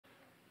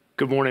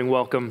Good morning,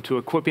 welcome to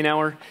Equipping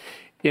Hour.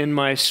 In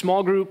my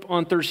small group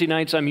on Thursday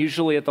nights, I'm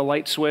usually at the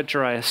light switch,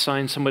 or I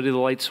assign somebody the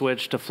light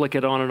switch to flick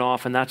it on and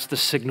off, and that's the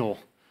signal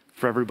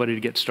for everybody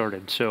to get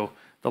started. So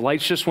the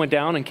lights just went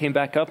down and came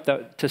back up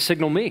to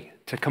signal me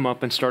to come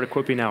up and start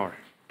Equipping Hour.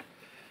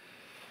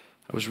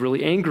 I was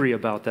really angry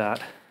about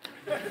that.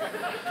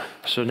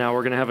 So now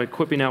we're going to have an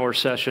Equipping Hour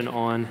session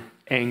on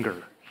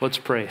anger. Let's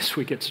pray as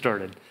we get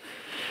started.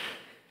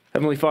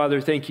 Heavenly Father,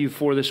 thank you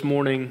for this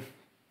morning.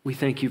 We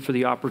thank you for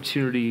the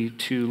opportunity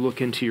to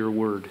look into your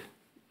word.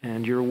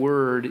 And your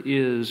word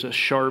is a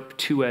sharp,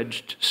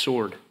 two-edged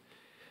sword.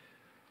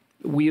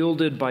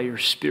 Wielded by your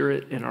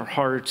Spirit in our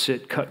hearts,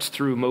 it cuts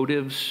through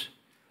motives.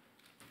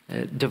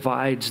 It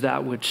divides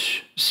that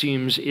which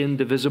seems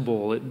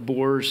indivisible. It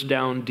bores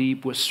down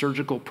deep with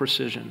surgical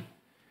precision.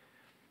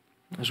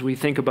 As we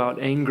think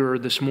about anger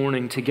this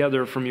morning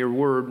together from your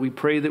word, we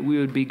pray that we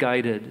would be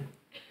guided,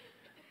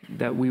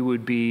 that we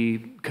would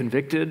be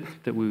convicted,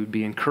 that we would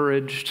be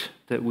encouraged,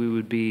 that we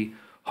would be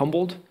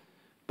humbled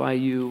by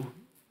you,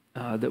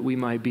 that we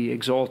might be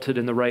exalted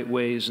in the right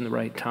ways in the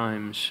right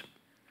times.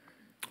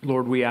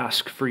 Lord, we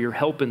ask for your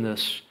help in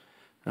this.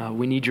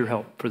 We need your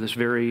help for this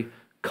very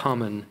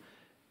common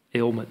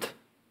ailment.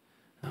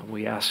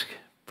 We ask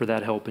for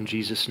that help in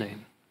Jesus'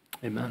 name.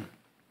 Amen.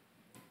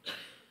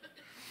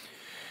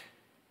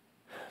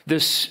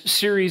 This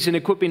series in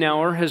Equipping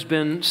Hour has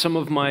been some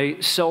of my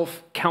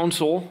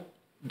self-counsel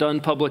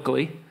done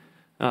publicly.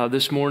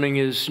 This morning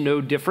is no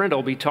different.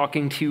 I'll be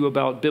talking to you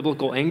about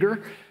biblical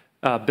anger.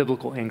 I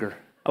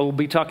will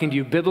be talking to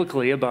you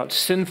biblically about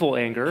sinful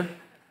anger.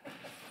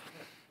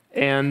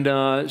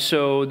 And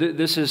so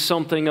this is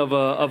something of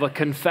a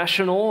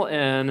confessional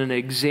and an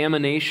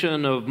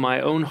examination of my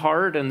own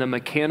heart and the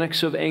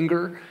mechanics of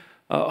anger,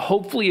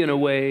 hopefully in a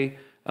way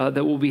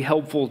that will be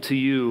helpful to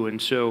you. And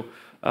so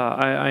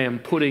I am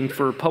putting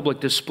for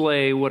public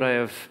display what I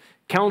have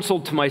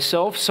counseled to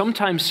myself,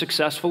 sometimes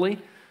successfully,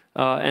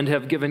 and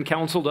have given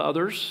counsel to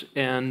others,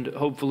 and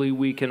hopefully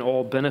we can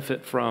all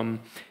benefit from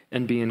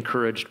and be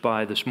encouraged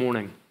by this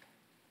morning.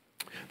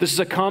 This is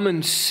a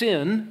common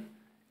sin,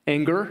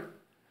 anger.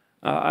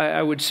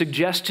 I would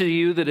suggest to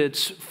you that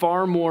it's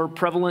far more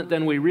prevalent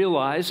than we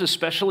realize,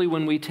 especially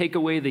when we take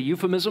away the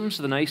euphemisms,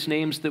 the nice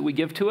names that we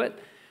give to it,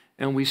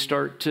 and we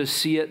start to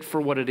see it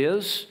for what it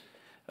is.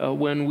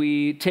 When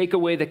we take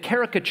away the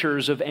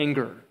caricatures of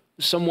anger,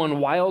 someone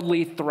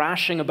wildly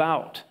thrashing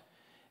about,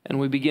 and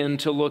we begin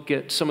to look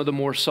at some of the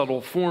more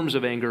subtle forms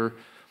of anger,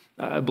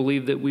 I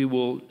believe that we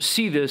will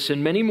see this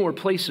in many more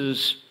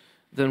places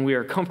than we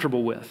are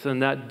comfortable with.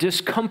 And that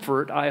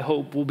discomfort, I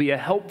hope, will be a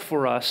help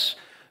for us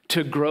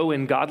to grow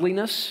in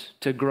godliness,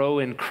 to grow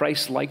in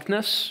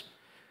Christ-likeness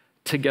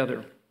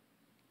together.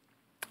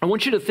 I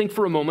want you to think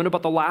for a moment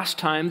about the last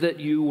time that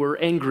you were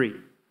angry.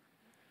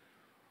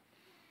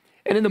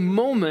 And in the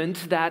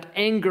moment, that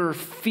anger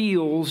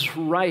feels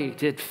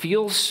right. It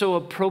feels so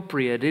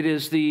appropriate. It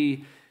is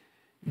the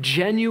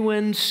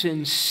genuine,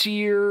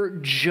 sincere,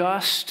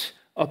 just,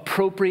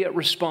 appropriate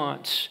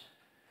response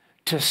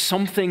to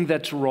something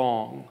that's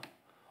wrong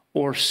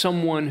or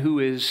someone who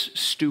is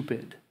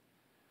stupid.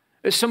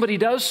 Somebody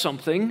does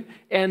something,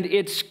 and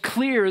it's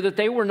clear that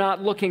they were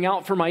not looking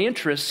out for my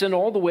interests in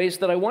all the ways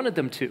that I wanted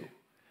them to.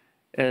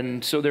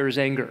 And so there's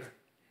anger.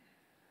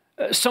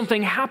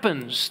 Something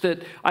happens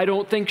that I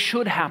don't think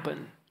should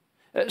happen.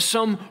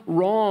 Some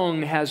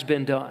wrong has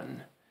been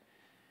done,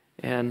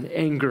 and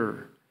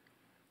anger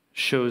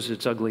shows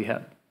its ugly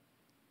head.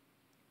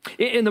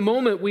 In the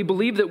moment, we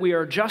believe that we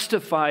are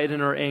justified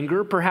in our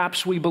anger.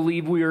 Perhaps we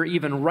believe we are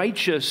even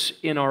righteous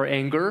in our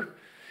anger.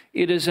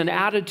 It is an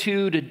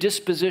attitude, a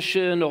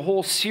disposition, a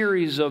whole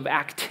series of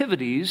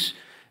activities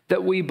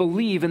that we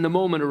believe in the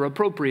moment are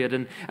appropriate.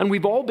 And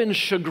we've all been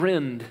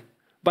chagrined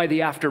by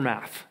the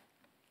aftermath.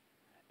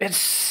 It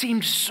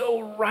seemed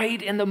so right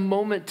in the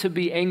moment to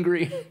be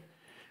angry.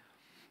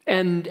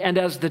 And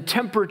as the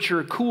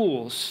temperature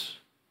cools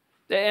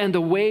and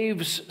the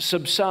waves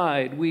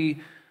subside,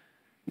 we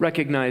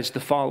recognize the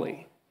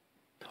folly.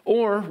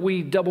 Or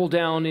we double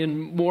down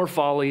in more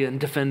folly and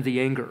defend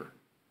the anger.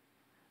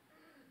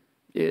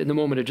 In the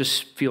moment, it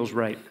just feels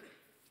right.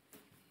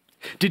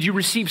 Did you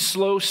receive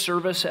slow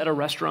service at a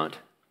restaurant?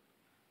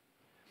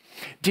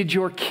 Did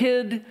your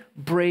kid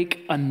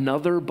break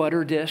another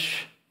butter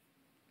dish?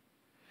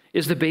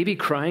 Is the baby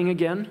crying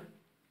again?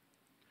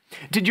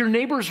 Did your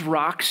neighbor's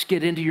rocks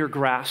get into your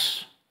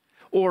grass?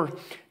 Or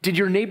did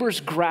your neighbor's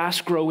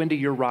grass grow into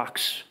your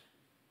rocks?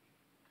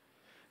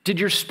 Did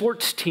your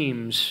sports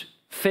teams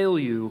fail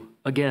you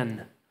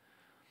again?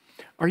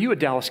 Are you a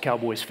Dallas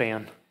Cowboys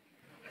fan?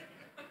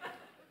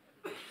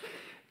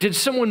 Did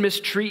someone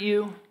mistreat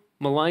you,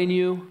 malign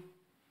you,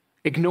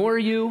 ignore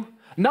you,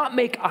 not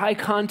make eye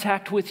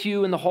contact with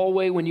you in the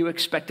hallway when you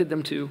expected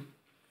them to?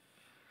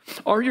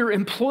 Are your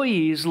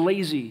employees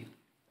lazy?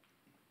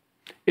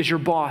 Is your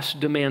boss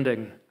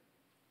demanding?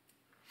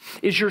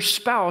 Is your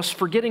spouse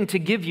forgetting to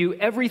give you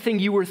everything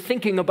you were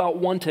thinking about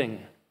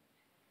wanting?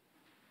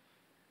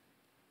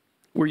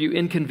 Were you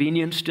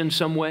inconvenienced in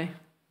some way?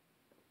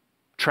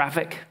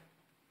 Traffic,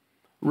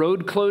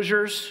 road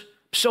closures,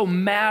 So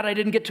mad I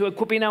didn't get to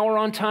equipping hour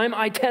on time.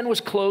 I-10 was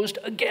closed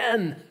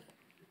again.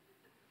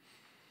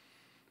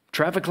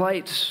 Traffic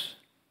lights.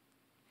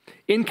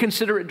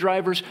 Inconsiderate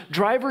drivers.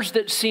 Drivers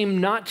that seem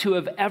not to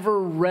have ever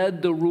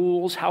read the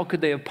rules. How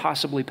could they have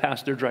possibly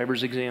passed their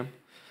driver's exam?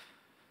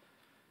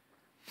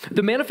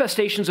 The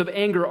manifestations of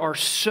anger are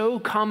so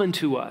common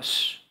to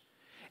us,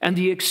 and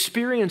the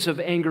experience of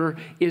anger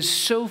is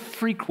so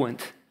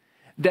frequent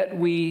that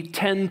we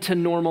tend to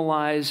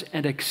normalize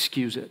and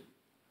excuse it.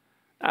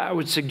 I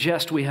would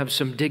suggest we have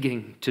some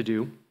digging to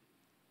do.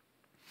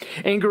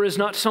 Anger is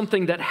not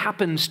something that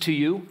happens to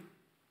you.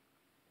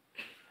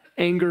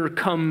 Anger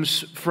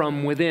comes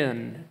from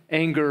within.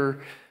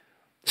 Anger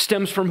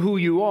stems from who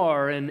you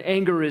are, and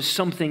anger is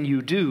something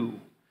you do.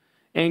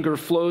 Anger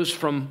flows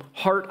from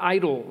heart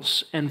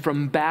idols and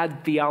from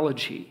bad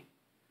theology.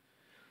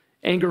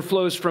 Anger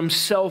flows from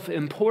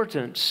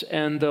self-importance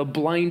and the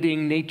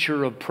blinding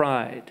nature of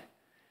pride.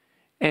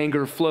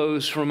 Anger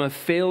flows from a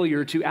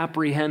failure to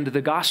apprehend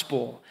the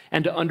gospel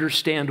and to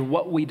understand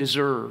what we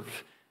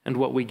deserve and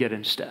what we get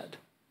instead.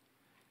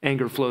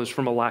 Anger flows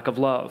from a lack of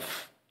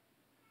love.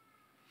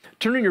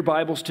 Turn in your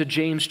Bibles to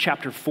James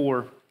chapter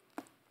 4.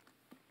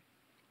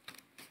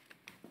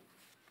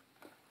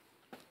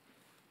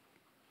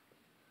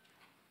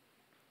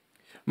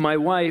 My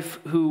wife,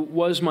 who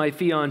was my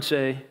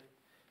fiancée,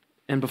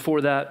 and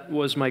before that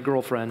was my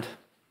girlfriend,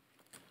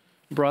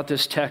 brought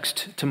this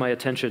text to my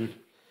attention.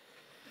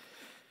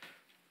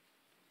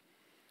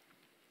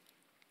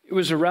 It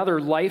was a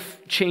rather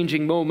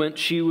life-changing moment.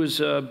 She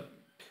was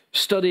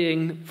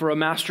studying for a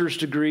master's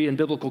degree in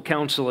biblical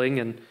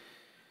counseling,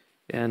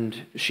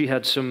 and she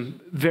had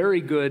some very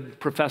good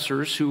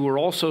professors who were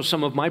also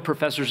some of my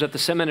professors at the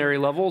seminary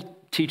level,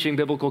 teaching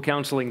biblical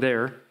counseling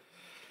there.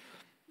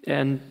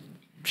 And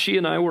she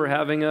and I were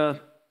having a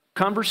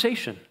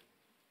conversation.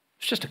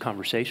 It's just a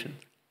conversation.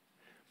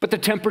 But the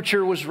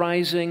temperature was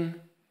rising.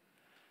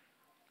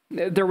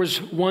 There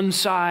was one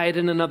side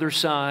and another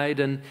side,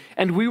 and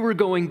we were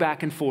going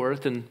back and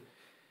forth, and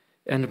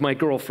my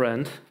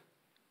girlfriend,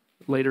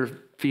 later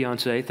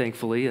fiancée,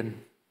 thankfully, and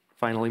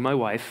finally my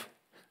wife,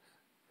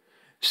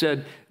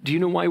 said, "Do you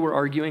know why we're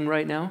arguing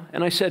right now?"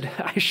 And I said,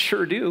 "I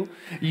sure do.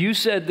 You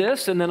said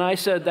this, and then I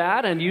said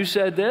that, and you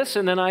said this,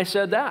 and then I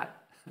said that.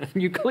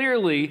 You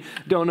clearly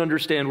don't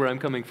understand where I'm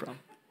coming from."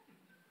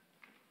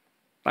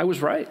 I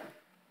was right.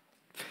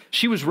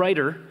 She was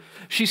righter.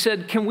 She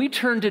said, "Can we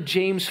turn to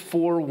James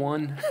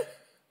 4:1?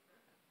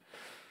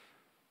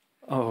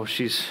 Oh,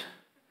 she's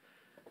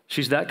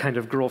that kind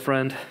of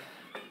girlfriend.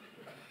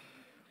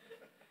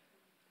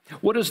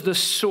 "What is the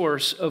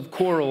source of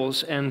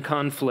quarrels and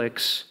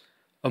conflicts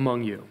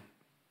among you?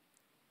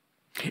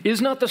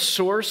 Is not the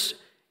source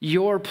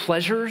your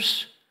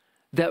pleasures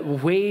that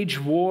wage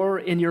war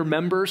in your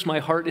members?" My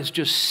heart is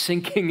just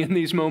sinking in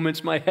these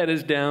moments. My head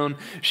is down.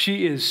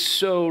 She is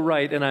so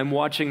right, and I'm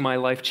watching my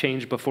life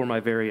change before my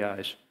very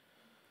eyes.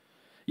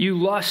 "You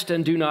lust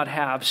and do not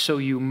have, so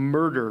you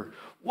murder."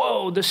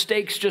 Whoa, the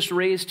stakes just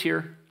raised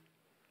here.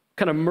 What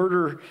kind of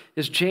murder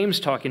is James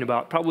talking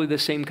about? Probably the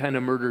same kind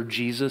of murder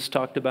Jesus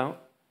talked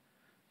about.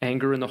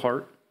 Anger in the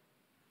heart.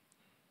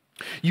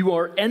 "You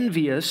are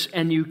envious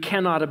and you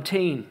cannot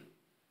obtain,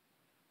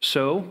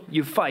 so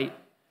you fight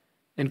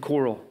and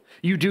quarrel.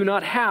 You do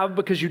not have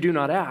because you do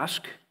not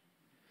ask.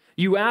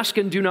 You ask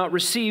and do not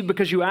receive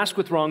because you ask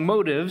with wrong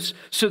motives,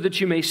 so that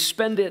you may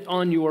spend it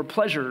on your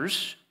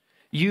pleasures.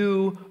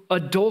 You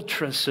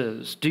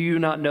adulteresses, do you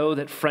not know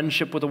that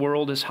friendship with the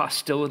world is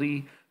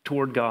hostility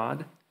toward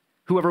God?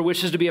 Whoever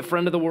wishes to be a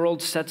friend of the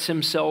world sets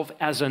himself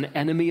as an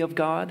enemy of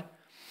God."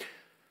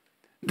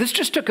 This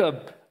just took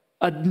a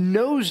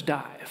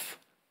nosedive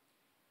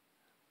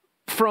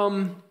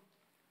from,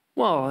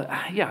 well,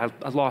 yeah,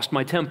 I lost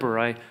my temper.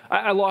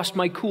 I lost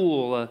my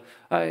cool.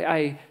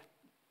 The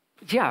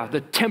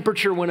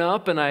temperature went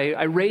up, and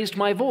I raised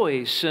my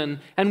voice, and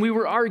we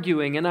were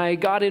arguing, and I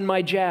got in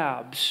my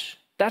jabs.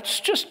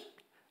 That's just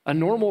a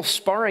normal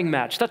sparring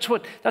match. That's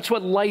what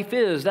life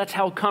is. That's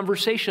how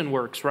conversation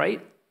works, right?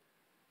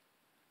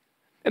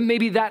 And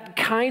maybe that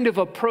kind of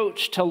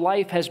approach to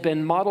life has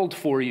been modeled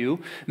for you.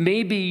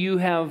 Maybe you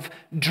have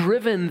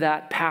driven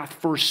that path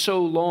for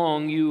so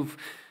long, you've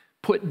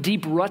put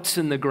deep ruts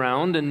in the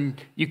ground,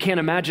 and you can't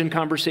imagine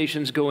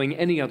conversations going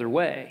any other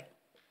way.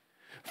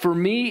 For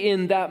me,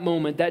 in that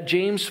moment, that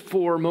James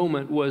 4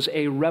 moment was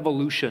a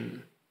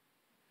revolution.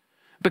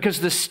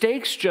 Because the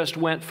stakes just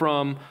went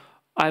from,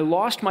 I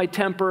lost my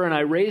temper and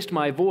I raised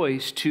my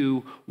voice,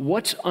 to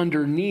what's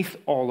underneath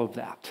all of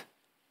that.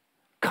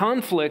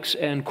 Conflicts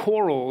and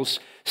quarrels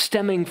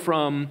stemming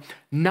from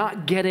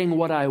not getting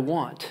what I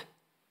want.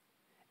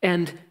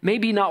 And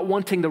maybe not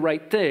wanting the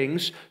right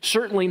things,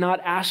 certainly not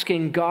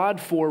asking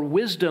God for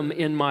wisdom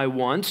in my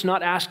wants,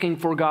 not asking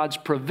for God's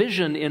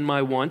provision in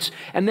my wants,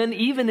 and then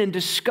even in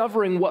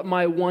discovering what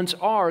my wants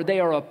are, they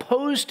are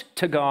opposed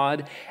to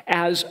God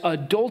as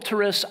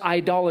adulterous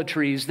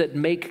idolatries that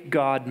make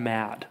God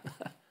mad.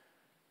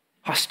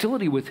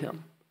 Hostility with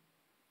Him.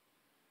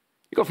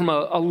 You go from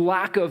a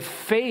lack of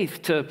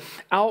faith to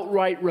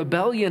outright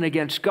rebellion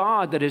against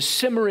God that is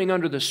simmering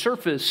under the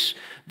surface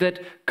that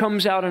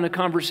comes out in a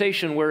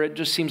conversation where it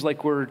just seems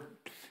like we're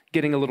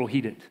getting a little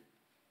heated.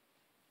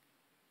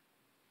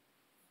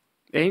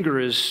 Anger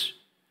is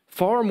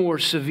far more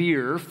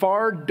severe,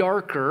 far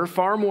darker,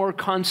 far more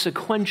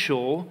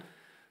consequential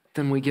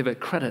than we give it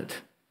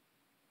credit.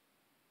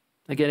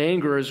 Again,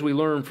 anger, as we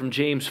learn from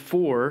James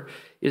 4,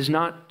 is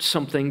not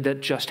something that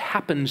just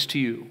happens to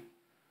you.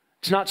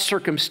 It's not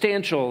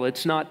circumstantial.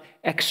 It's not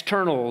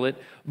external. It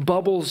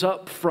bubbles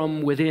up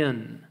from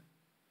within.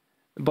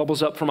 It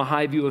bubbles up from a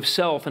high view of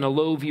self and a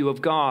low view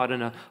of God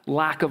and a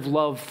lack of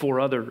love for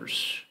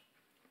others.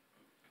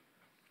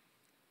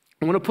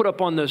 I want to put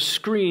up on the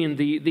screen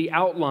the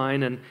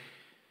outline, and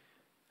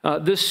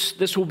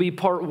this will be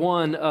part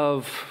one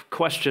of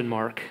question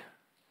mark.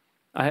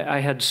 I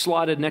had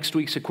slotted next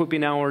week's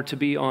equipping hour to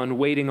be on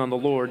waiting on the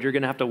Lord. You're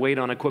going to have to wait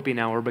on equipping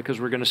hour because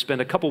we're going to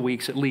spend a couple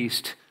weeks at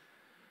least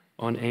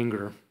on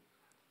anger.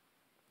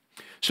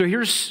 So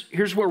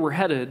here's where we're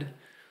headed.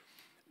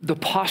 The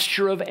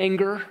posture of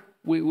anger.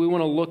 We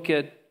want to look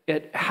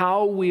at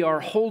how we are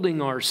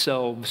holding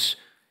ourselves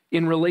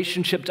in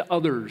relationship to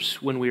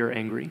others when we are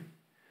angry.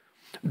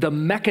 The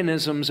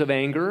mechanisms of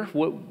anger.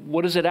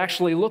 What does it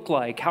actually look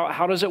like?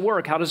 How does it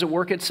work? How does it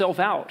work itself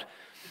out?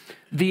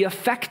 The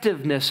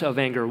effectiveness of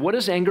anger. What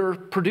does anger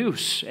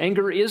produce?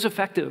 Anger is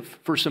effective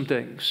for some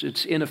things.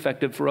 It's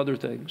ineffective for other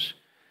things.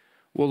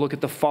 We'll look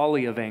at the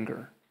folly of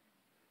anger.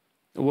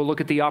 We'll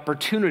look at the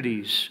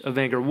opportunities of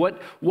anger.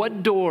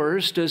 What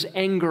doors does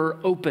anger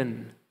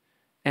open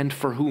and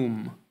for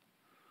whom?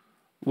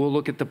 We'll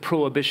look at the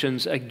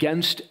prohibitions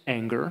against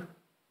anger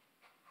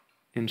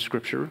in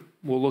Scripture.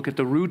 We'll look at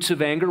the roots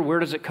of anger. Where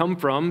does it come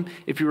from?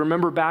 If you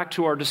remember back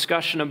to our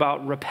discussion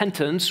about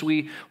repentance,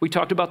 we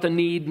talked about the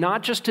need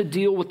not just to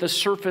deal with the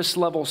surface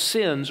level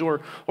sins,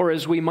 or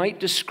as we might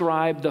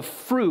describe the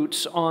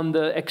fruits on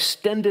the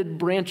extended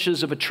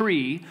branches of a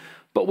tree,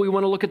 but we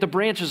want to look at the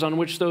branches on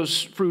which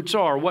those fruits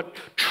are. What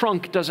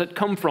trunk does it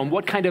come from?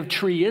 What kind of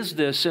tree is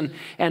this?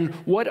 And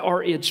what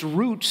are its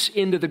roots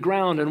into the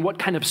ground? And what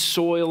kind of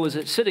soil is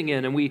it sitting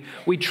in? And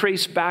we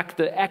trace back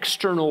the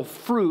external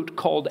fruit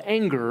called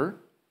anger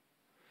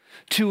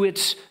to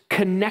its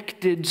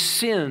connected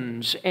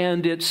sins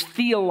and its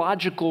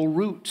theological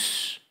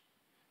roots,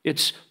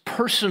 its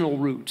personal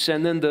roots,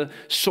 and then the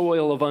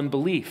soil of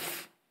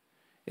unbelief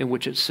in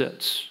which it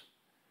sits.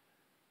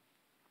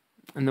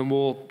 And then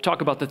we'll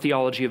talk about the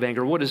theology of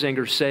anger. What does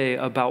anger say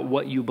about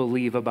what you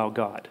believe about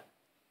God?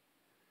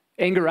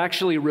 Anger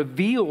actually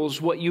reveals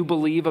what you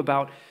believe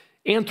about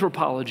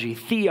anthropology,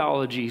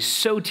 theology,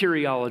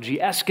 soteriology,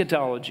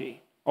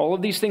 eschatology. All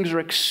of these things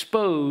are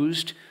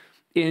exposed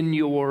in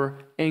your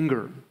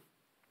anger.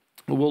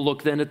 We'll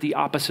look then at the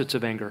opposites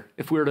of anger.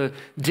 If we were to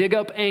dig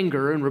up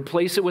anger and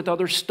replace it with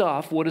other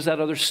stuff, what is that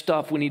other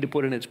stuff we need to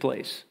put in its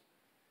place?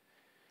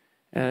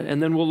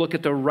 And then we'll look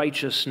at the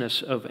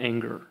righteousness of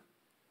anger.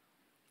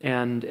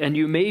 And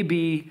you may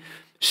be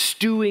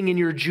stewing in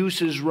your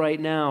juices right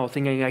now,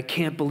 thinking, I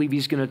can't believe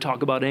he's going to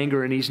talk about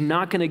anger, and he's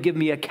not going to give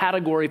me a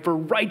category for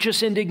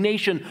righteous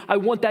indignation. I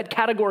want that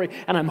category,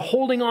 and I'm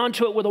holding on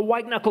to it with a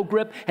white-knuckle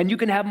grip, and you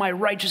can have my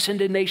righteous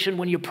indignation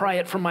when you pry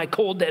it from my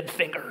cold, dead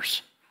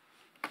fingers.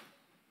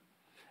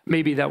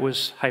 Maybe that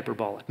was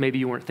hyperbolic. Maybe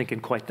you weren't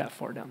thinking quite that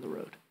far down the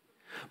road.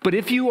 But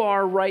if you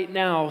are right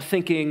now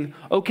thinking,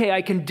 okay,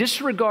 I can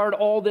disregard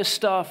all this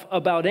stuff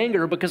about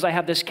anger because I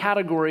have this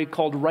category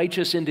called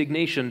righteous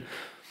indignation,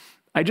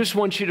 I just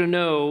want you to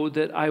know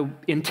that I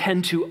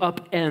intend to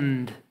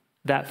upend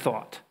that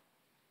thought.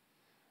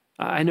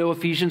 I know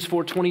Ephesians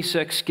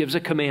 4:26 gives a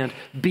command,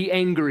 be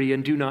angry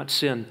and do not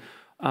sin.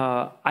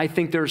 I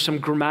think there are some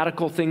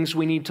grammatical things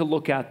we need to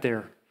look at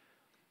there.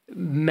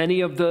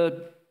 Many of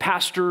the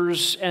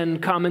pastors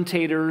and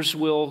commentators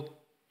will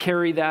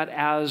carry that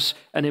as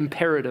an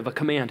imperative, a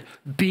command.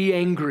 Be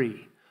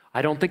angry.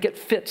 I don't think it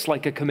fits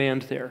like a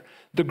command there.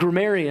 The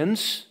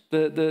grammarians,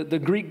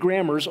 the Greek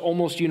grammars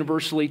almost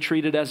universally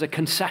treat it as a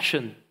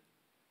concession.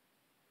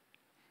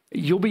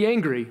 You'll be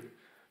angry.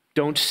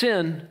 Don't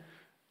sin.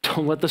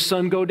 Don't let the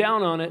sun go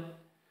down on it.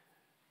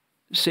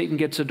 Satan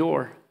gets a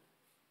door.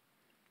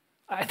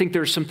 I think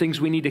there's some things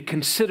we need to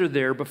consider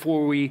there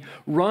before we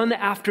run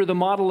after the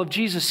model of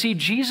Jesus. See,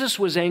 Jesus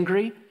was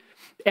angry.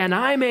 And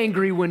I'm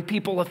angry when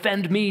people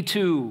offend me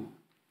too.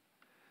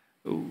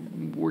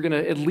 We're going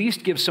to at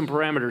least give some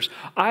parameters.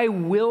 I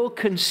will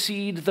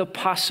concede the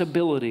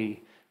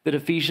possibility that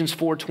Ephesians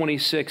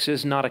 4:26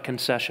 is not a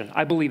concession.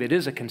 I believe it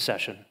is a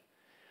concession.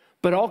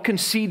 But I'll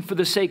concede for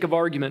the sake of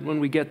argument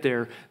when we get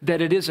there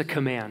that it is a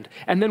command.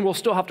 And then we'll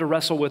still have to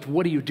wrestle with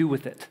what do you do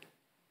with it?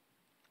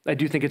 I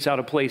do think it's out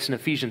of place in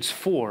Ephesians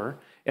 4.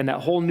 And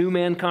that whole new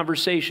man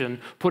conversation,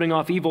 putting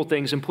off evil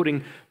things and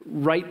putting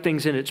right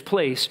things in its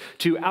place,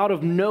 to out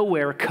of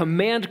nowhere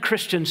command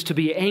Christians to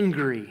be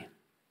angry,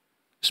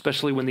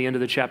 especially when the end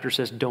of the chapter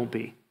says, don't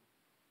be.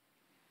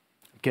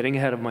 I'm getting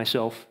ahead of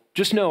myself.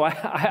 Just know I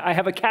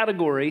have a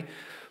category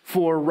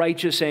for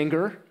righteous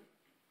anger.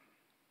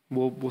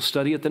 We'll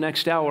study it the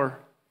next hour.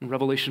 in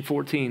Revelation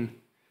 14.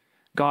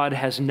 God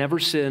has never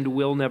sinned,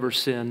 will never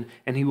sin,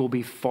 and he will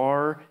be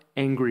far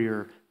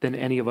angrier than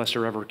any of us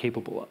are ever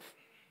capable of.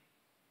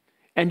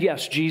 And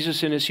yes,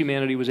 Jesus in his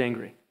humanity was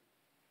angry.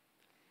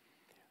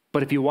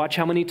 But if you watch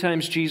how many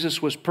times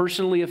Jesus was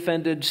personally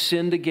offended,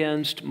 sinned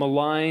against,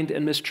 maligned,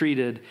 and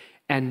mistreated,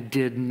 and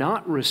did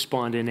not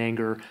respond in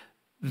anger,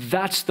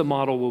 that's the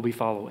model we'll be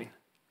following.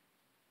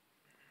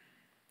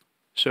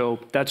 So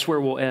that's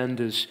where we'll end,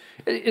 is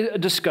a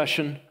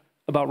discussion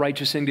about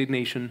righteous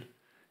indignation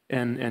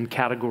and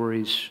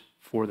categories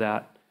for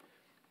that,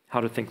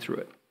 how to think through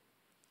it.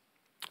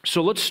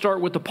 So let's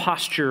start with the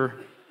posture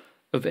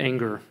of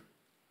anger.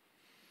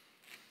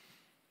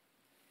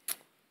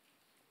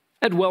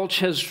 Ed Welch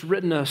has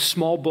written a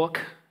small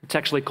book. It's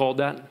actually called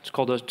that. It's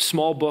called A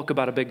Small Book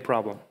About a Big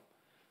Problem.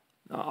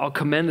 I'll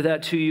commend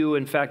that to you.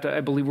 In fact,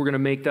 I believe we're going to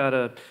make that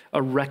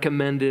a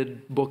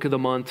recommended book of the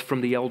month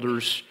from the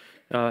elders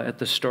at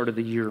the start of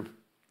the year.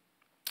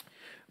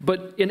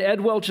 But in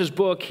Ed Welch's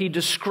book, he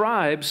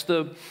describes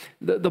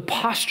the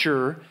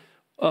posture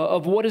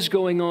of what is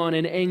going on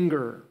in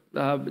anger.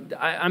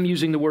 I'm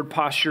using the word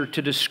posture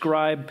to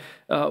describe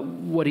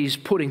what he's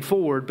putting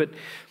forward, but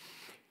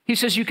he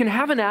says you can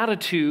have an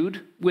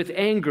attitude with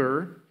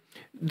anger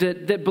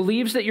that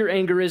believes that your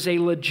anger is a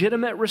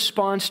legitimate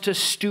response to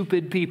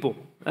stupid people.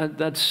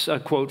 That's a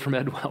quote from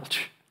Ed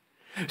Welch.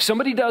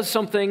 Somebody does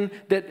something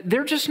that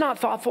they're just not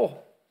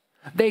thoughtful.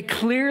 They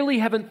clearly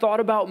haven't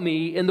thought about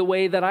me in the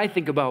way that I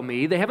think about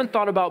me. They haven't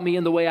thought about me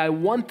in the way I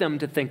want them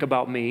to think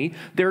about me.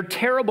 They're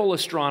terrible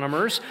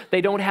astronomers. They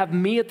don't have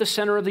me at the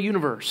center of the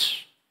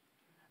universe.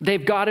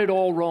 They've got it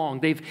all wrong.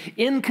 They've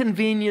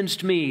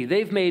inconvenienced me.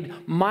 They've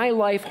made my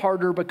life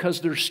harder because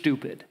they're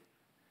stupid.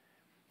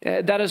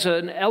 That is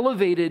an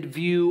elevated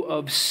view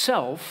of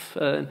self,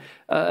 an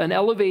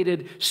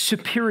elevated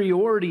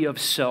superiority of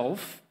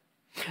self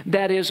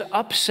that is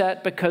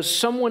upset because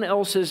someone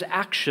else's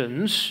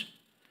actions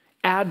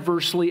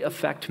adversely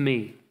affect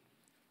me.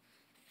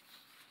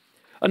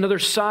 Another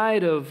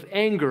side of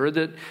anger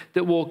that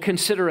we'll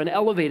consider an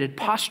elevated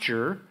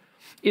posture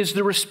is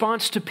the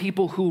response to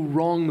people who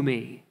wrong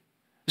me.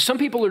 Some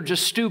people are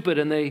just stupid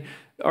and they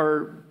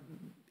are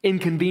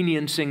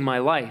inconveniencing my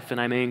life and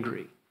I'm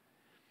angry.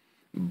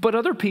 But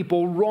other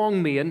people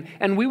wrong me,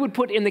 and we would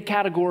put in the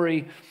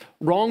category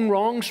wrong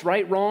wrongs,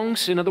 right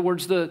wrongs. In other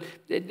words,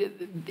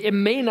 it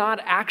may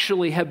not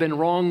actually have been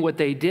wrong what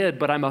they did,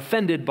 but I'm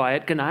offended by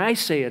it. Can I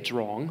say it's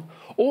wrong?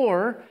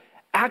 Or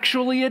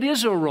actually it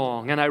is a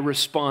wrong, and I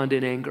respond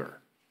in anger.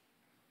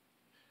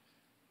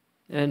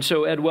 And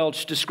so Ed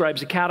Welch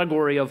describes a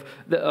category of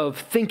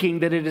thinking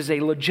that it is a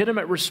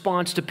legitimate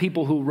response to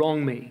people who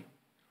wrong me.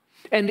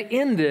 And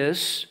in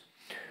this,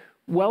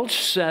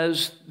 Welch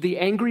says the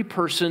angry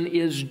person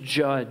is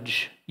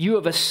judge. You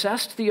have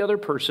assessed the other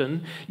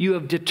person. You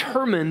have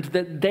determined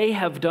that they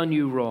have done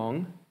you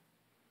wrong.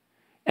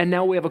 And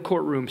now we have a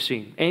courtroom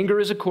scene. Anger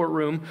is a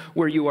courtroom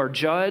where you are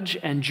judge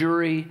and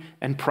jury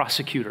and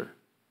prosecutor.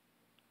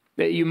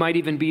 You might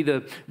even be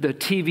the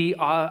TV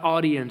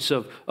audience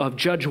of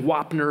Judge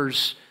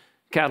Wapner's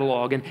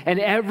catalog, and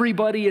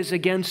everybody is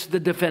against the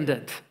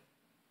defendant.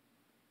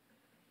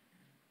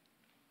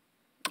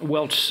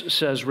 Welch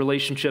says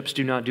relationships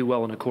do not do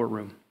well in a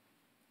courtroom.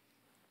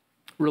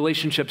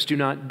 Relationships do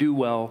not do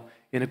well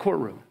in a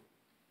courtroom.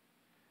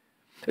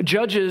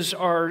 Judges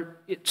are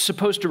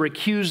supposed to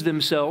recuse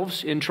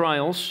themselves in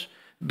trials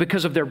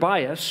because of their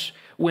bias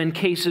when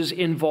cases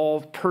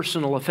involve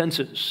personal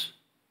offenses.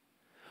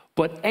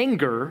 But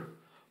anger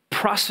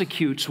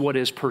prosecutes what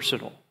is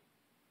personal.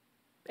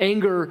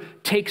 Anger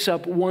takes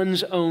up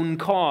one's own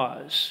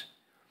cause.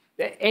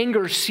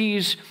 Anger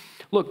sees,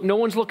 look, no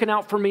one's looking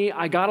out for me.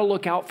 I got to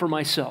look out for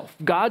myself.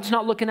 God's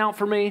not looking out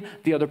for me.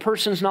 The other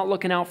person's not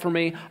looking out for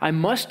me. I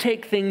must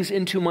take things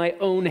into my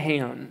own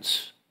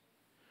hands.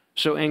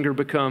 So anger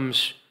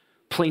becomes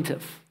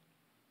plaintiff,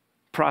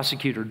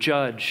 prosecutor,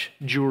 judge,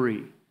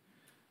 jury,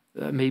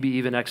 maybe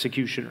even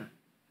executioner.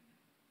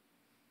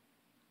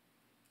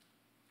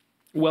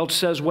 Welch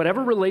says,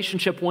 whatever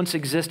relationship once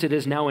existed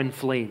is now in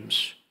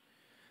flames.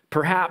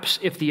 Perhaps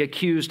if the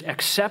accused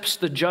accepts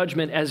the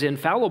judgment as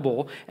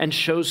infallible and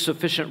shows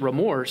sufficient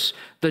remorse,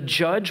 the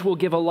judge will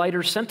give a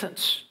lighter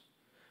sentence.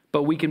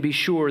 But we can be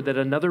sure that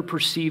another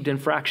perceived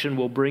infraction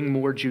will bring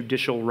more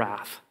judicial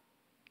wrath.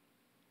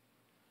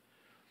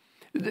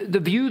 The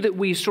view that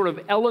we sort of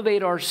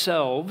elevate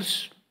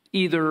ourselves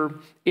either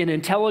in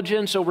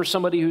intelligence over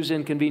somebody who's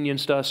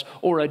inconvenienced us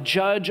or a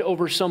judge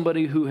over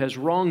somebody who has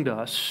wronged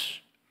us,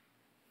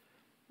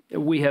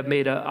 we have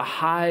made a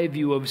high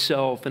view of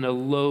self and a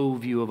low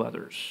view of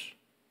others.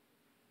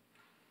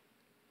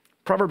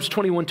 Proverbs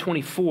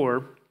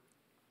 21:24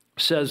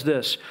 says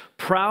this,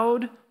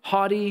 proud,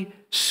 haughty,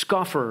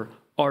 scoffer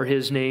are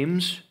his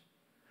names,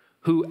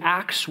 who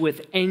acts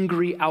with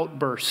angry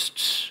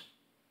outbursts.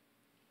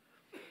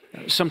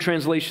 Some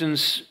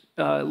translations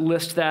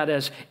list that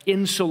as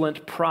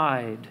insolent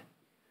pride,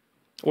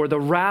 or the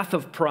wrath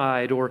of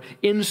pride, or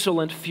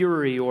insolent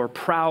fury, or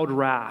proud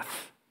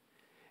wrath.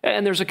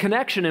 And there's a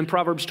connection in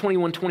Proverbs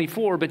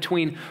 21:24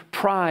 between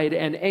pride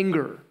and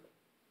anger.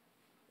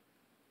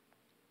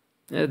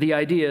 The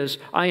idea is,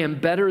 I am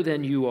better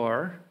than you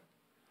are.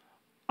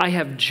 I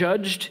have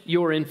judged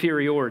your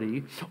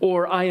inferiority,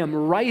 or I am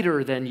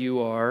righter than you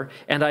are,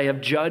 and I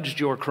have judged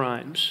your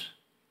crimes.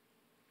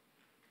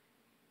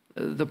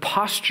 The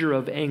posture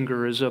of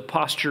anger is a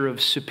posture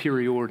of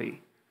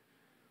superiority.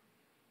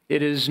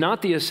 It is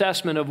not the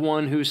assessment of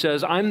one who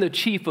says, I'm the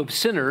chief of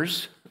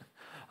sinners.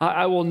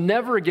 I will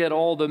never get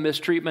all the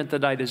mistreatment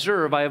that I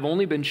deserve. I have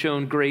only been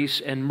shown grace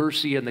and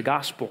mercy in the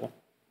gospel.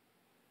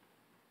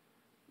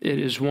 It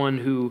is one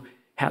who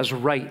has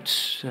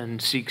rights and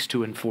seeks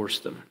to enforce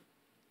them.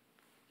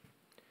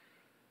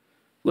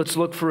 Let's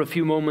look for a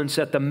few moments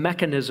at the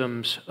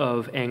mechanisms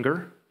of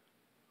anger.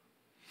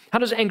 How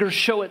does anger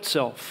show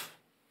itself?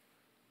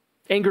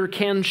 Anger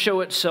can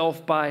show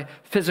itself by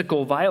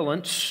physical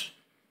violence.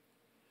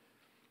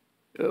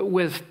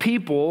 With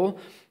people,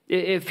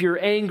 if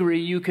you're angry,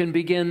 you can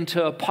begin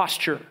to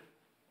posture.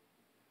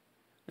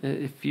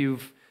 If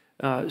you've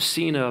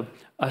seen a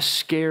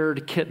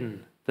scared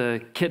kitten,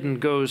 the kitten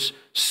goes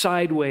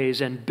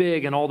sideways and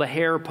big and all the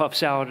hair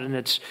puffs out and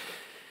it's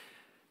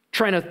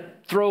trying to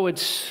throw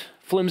its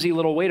flimsy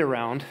little weight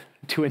around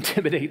to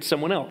intimidate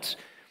someone else.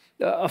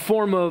 A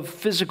form of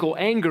physical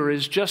anger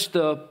is just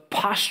the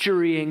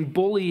posturing,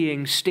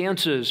 bullying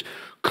stances,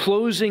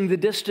 closing the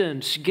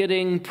distance,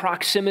 getting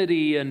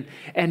proximity,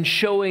 and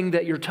showing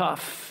that you're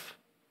tough,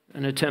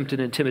 an attempt at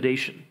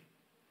intimidation.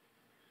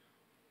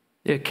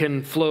 It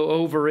can flow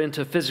over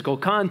into physical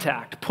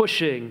contact,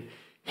 pushing,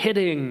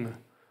 hitting,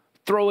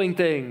 throwing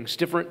things,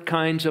 different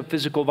kinds of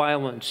physical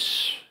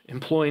violence,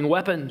 employing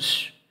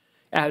weapons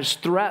as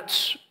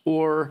threats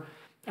or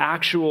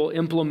actual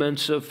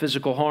implements of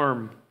physical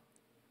harm.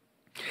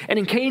 And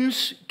in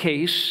Cain's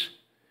case,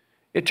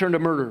 it turned to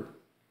murder.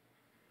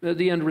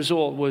 The end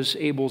result was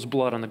Abel's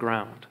blood on the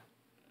ground.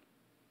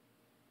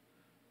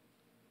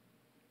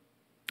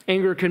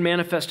 Anger can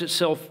manifest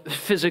itself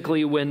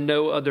physically when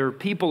no other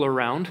people are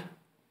around.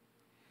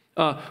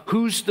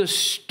 Who's the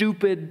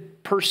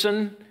stupid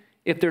person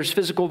if there's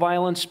physical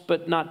violence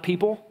but not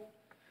people?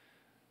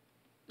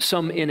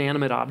 Some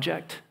inanimate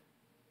object.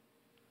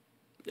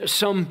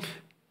 Some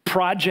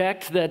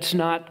project that's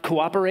not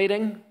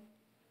cooperating.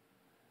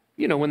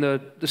 You know, when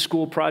the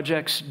school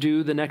project's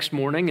due the next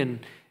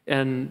morning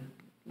and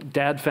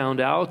Dad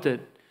found out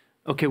that,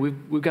 okay,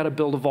 we've got to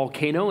build a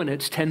volcano and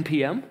it's 10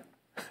 p.m.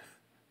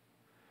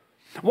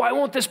 Why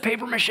won't this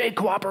paper mache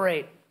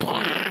cooperate?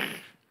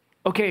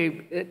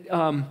 Okay,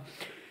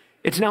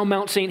 it's now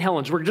Mount St.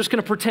 Helens. We're just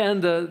going to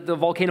pretend the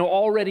volcano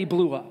already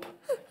blew up.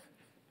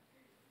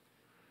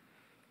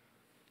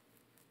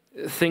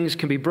 Things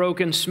can be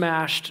broken,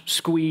 smashed,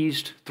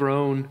 squeezed,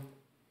 thrown.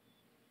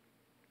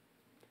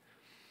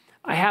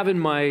 I have in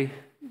my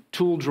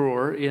tool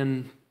drawer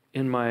in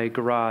my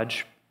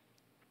garage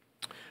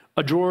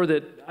a drawer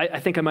that I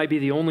think I might be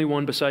the only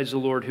one besides the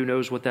Lord who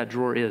knows what that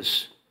drawer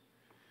is.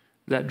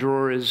 That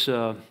drawer is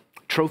a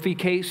trophy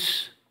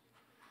case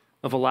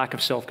of a lack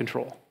of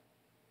self-control.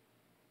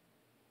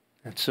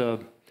 It's a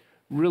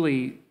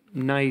really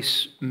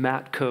nice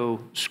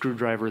Matco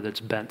screwdriver that's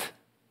bent.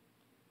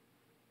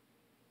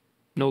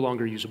 No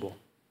longer usable.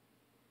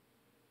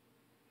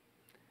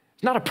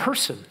 It's not a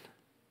person.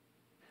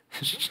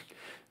 It's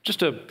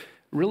just a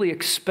really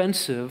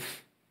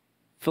expensive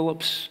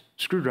Phillips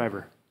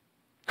screwdriver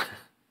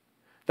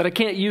that I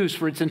can't use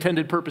for its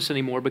intended purpose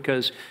anymore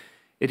because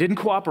it didn't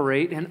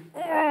cooperate, and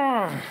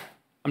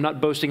I'm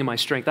not boasting in my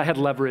strength. I had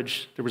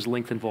leverage. There was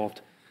length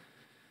involved.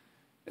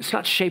 It's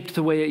not shaped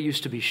the way it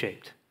used to be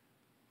shaped.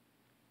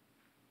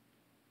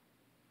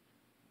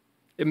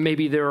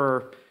 Maybe there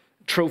are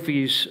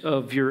trophies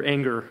of your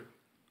anger.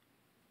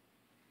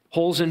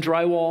 Holes in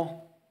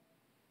drywall,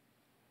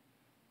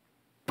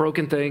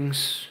 broken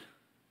things,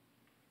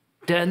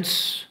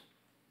 dents,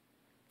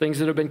 things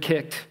that have been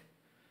kicked,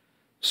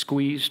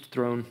 squeezed,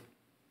 thrown.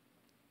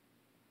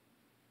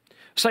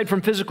 Aside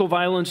from physical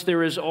violence,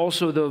 there is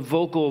also the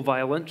vocal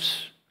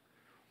violence.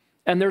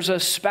 And there's a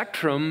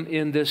spectrum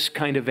in this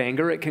kind of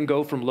anger. It can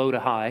go from low to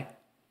high.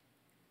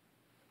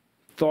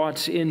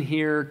 Thoughts in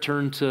here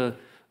turn to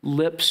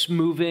lips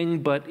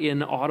moving but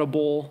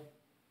inaudible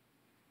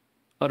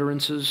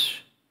utterances.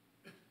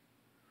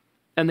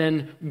 And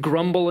then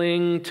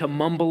grumbling to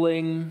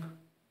mumbling,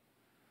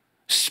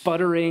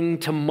 sputtering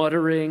to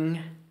muttering,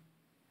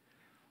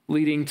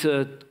 leading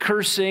to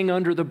cursing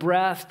under the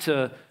breath,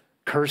 to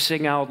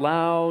cursing out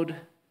loud,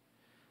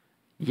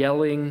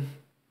 yelling,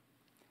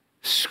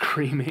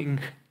 screaming.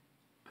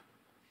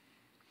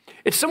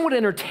 It's somewhat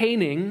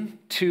entertaining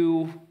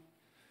to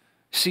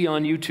see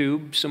on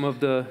YouTube some of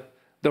the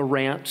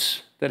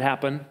rants that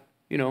happen.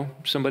 You know,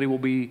 somebody will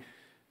be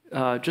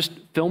just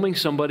filming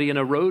somebody in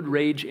a road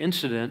rage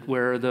incident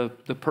where the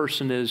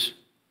person is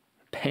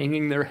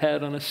banging their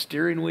head on a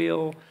steering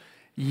wheel,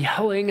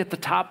 yelling at the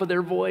top of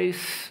their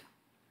voice,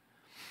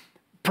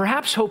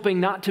 perhaps hoping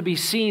not to be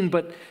seen,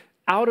 but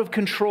out of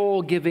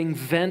control, giving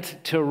vent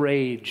to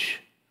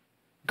rage,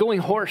 going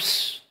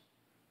hoarse.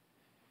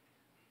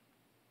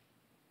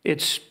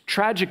 It's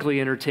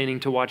tragically entertaining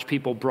to watch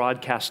people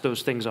broadcast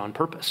those things on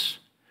purpose.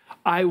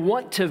 I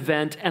want to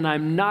vent and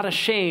I'm not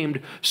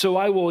ashamed, so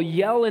I will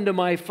yell into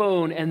my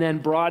phone and then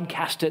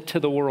broadcast it to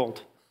the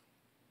world.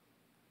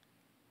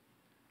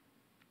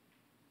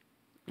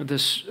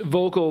 This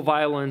vocal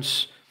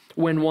violence,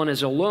 when one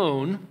is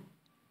alone,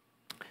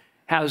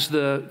 has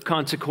the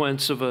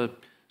consequence of a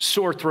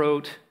sore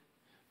throat,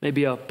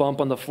 maybe a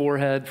bump on the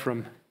forehead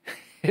from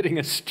hitting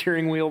a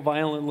steering wheel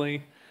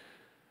violently.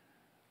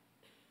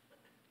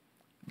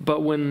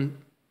 But when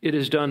it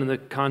is done in the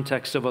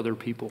context of other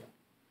people,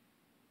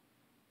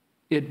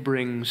 it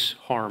brings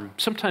harm,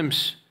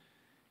 sometimes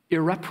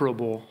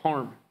irreparable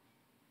harm,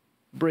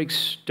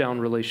 breaks down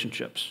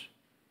relationships.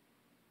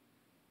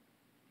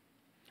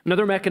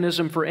 Another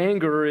mechanism for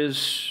anger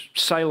is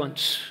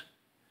silence.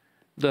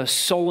 The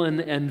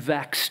sullen and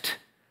vexed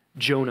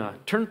Jonah.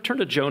 Turn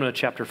to Jonah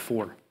chapter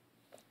 4.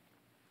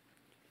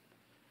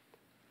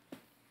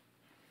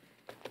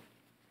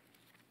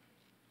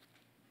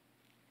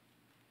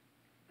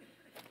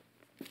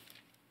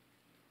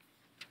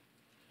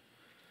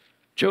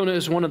 Jonah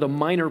is one of the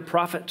minor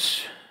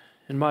prophets.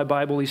 In my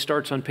Bible, he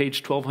starts on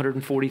page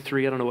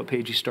 1243. I don't know what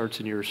page he starts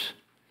in yours.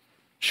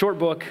 Short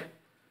book.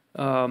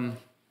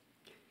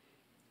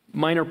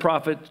 Minor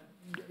prophet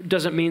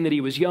doesn't mean that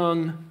he was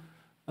young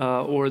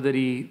or that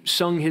he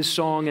sung his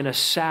song in a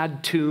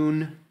sad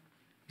tune.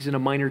 He's in a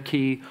minor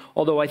key,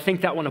 although I think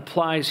that one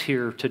applies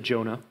here to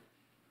Jonah.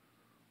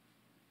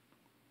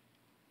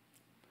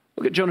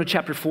 Look at Jonah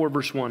chapter 4,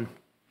 verse 1.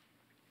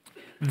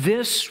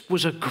 This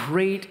was a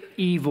great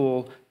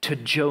evil to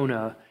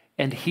Jonah,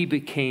 and he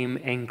became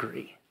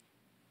angry.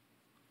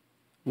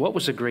 What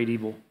was a great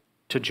evil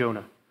to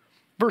Jonah?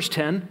 Verse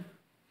 10,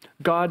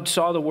 God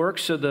saw the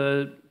works of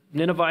the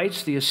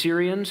Ninevites, the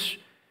Assyrians.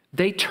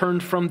 They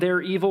turned from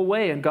their evil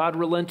way, and God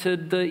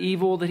relented the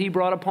evil that he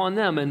brought upon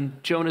them.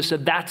 And Jonah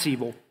said, that's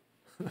evil.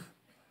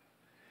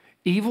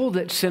 Evil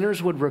that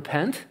sinners would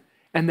repent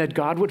and that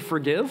God would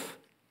forgive?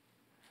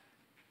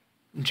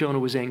 And Jonah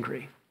was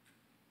angry.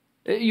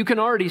 You can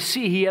already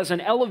see he has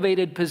an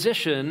elevated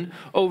position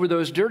over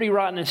those dirty,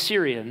 rotten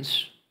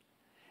Assyrians.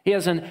 He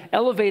has an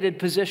elevated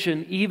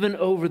position even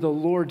over the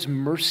Lord's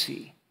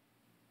mercy.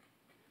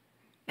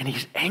 And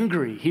he's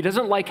angry. He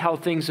doesn't like how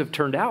things have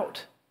turned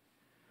out.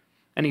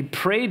 And he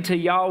prayed to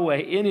Yahweh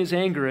in his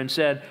anger and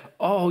said,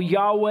 oh,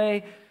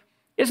 Yahweh,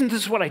 isn't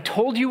this what I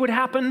told you would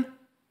happen?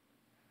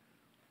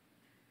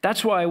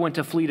 That's why I went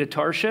to flee to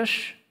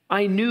Tarshish.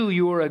 I knew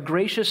you were a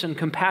gracious and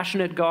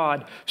compassionate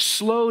God,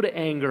 slow to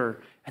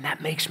anger, and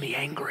that makes me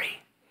angry.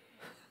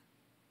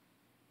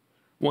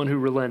 One who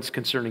relents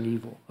concerning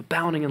evil,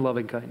 abounding in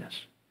loving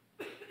kindness.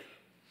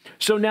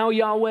 So now,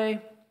 Yahweh,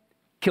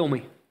 kill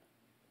me.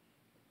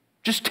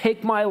 Just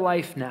take my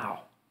life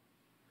now.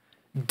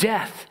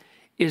 Death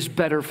is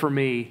better for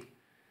me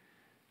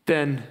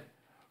than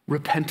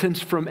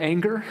repentance from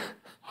anger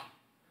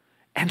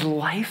and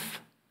life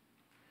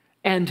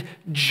and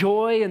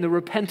joy in the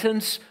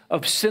repentance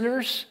of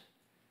sinners.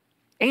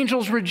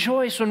 Angels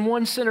rejoice when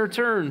one sinner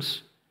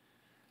turns.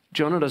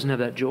 Jonah doesn't have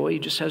that joy. He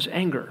just has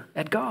anger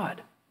at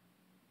God.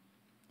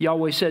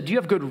 Yahweh said, do you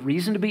have good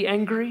reason to be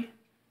angry?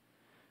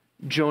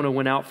 Jonah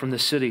went out from the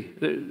city.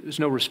 There's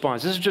no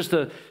response. This is just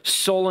the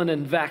sullen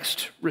and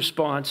vexed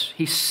response.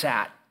 He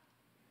sat.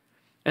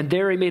 And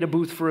there he made a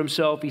booth for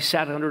himself. He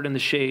sat under it in the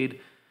shade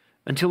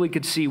until he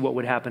could see what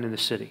would happen in the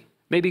city.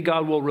 Maybe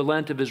God will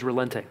relent of his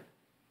relenting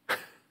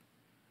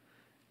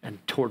and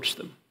torch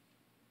them.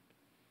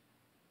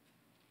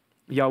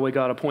 Yahweh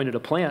God appointed a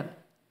plant.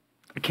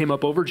 It came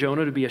up over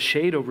Jonah to be a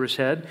shade over his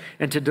head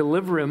and to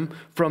deliver him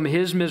from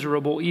his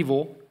miserable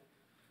evil.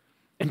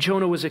 And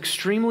Jonah was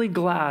extremely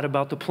glad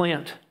about the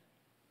plant.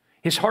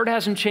 His heart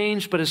hasn't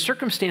changed, but his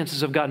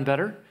circumstances have gotten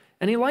better,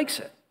 and he likes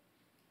it.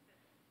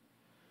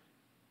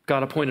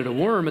 God appointed a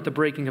worm at the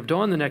breaking of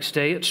dawn the next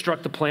day. It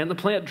struck the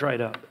plant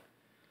dried up.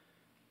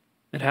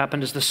 It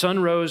happened as the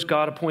sun rose,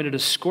 God appointed a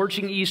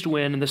scorching east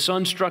wind, and the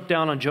sun struck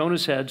down on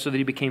Jonah's head so that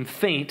he became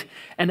faint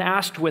and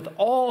asked with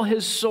all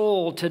his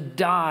soul to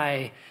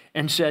die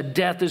and said,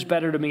 death is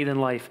better to me than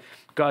life.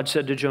 God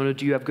said to Jonah,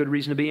 do you have good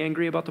reason to be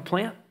angry about the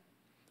plant?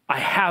 I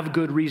have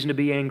good reason to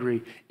be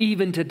angry,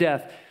 even to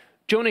death.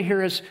 Jonah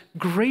here has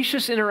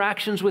gracious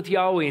interactions with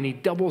Yahweh, and he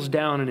doubles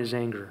down in his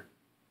anger.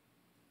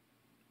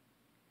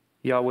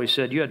 Yahweh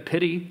said, you had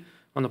pity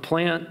on the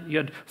plant. You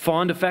had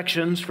fond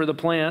affections for the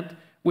plant,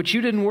 which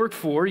you didn't work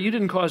for, you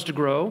didn't cause to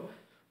grow.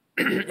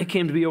 It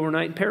came to be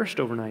overnight and perished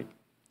overnight.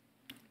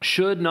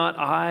 Should not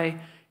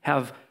I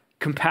have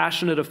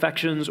compassionate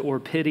affections or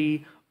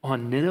pity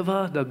on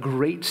Nineveh, the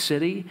great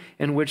city,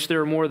 in which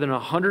there are more than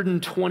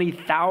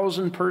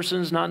 120,000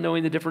 persons not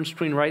knowing the difference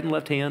between right and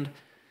left hand,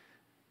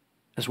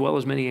 as well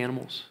as many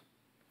animals?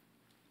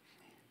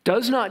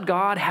 Does not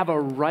God have a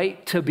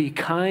right to be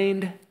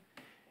kind?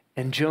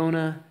 And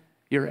Jonah,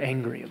 you're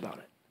angry about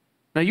it.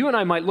 Now, you and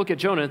I might look at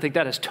Jonah and think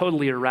that is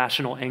totally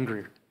irrational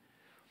anger.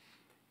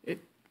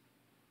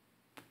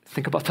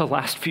 Think about the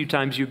last few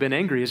times you've been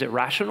angry. Is it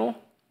rational?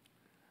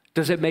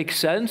 Does it make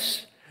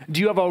sense? Do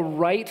you have a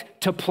right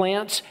to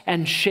plants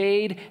and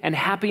shade and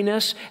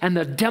happiness and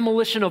the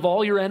demolition of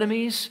all your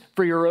enemies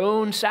for your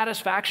own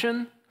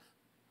satisfaction?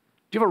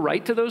 Do you have a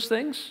right to those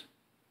things?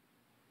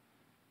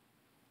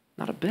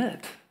 Not a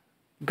bit.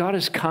 God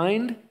is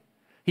kind.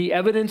 He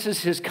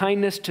evidences his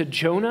kindness to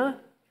Jonah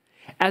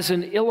as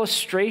an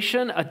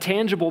illustration, a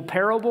tangible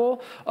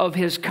parable of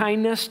his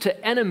kindness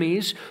to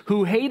enemies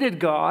who hated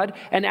God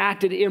and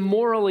acted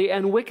immorally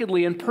and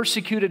wickedly and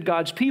persecuted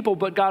God's people.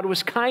 But God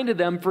was kind to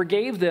them,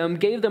 forgave them,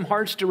 gave them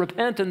hearts to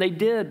repent, and they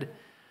did.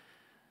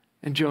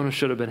 And Jonah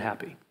should have been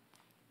happy.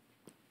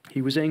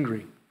 He was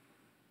angry.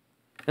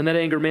 And that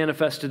anger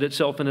manifested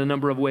itself in a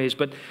number of ways.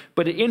 But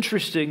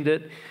interesting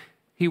that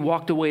he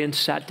walked away and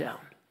sat down.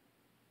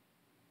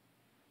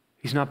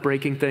 He's not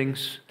breaking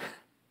things.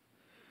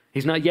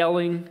 He's not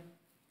yelling.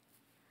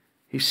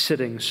 He's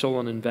sitting,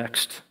 sullen and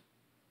vexed.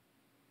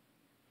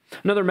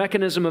 Another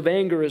mechanism of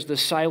anger is the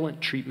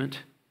silent treatment.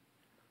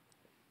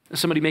 If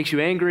somebody makes you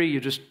angry, you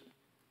just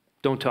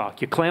don't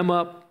talk. You clam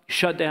up,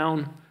 shut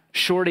down,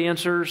 short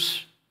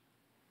answers.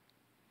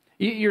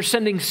 You're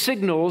sending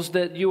signals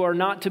that you are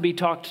not to be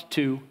talked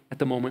to at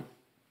the moment.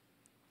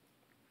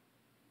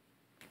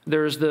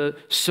 There's the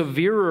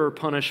severer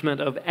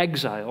punishment of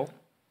exile.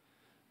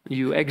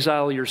 You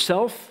exile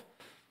yourself.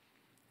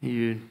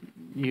 You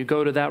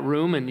go to that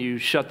room and you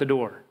shut the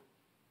door.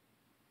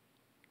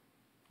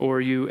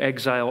 Or you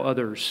exile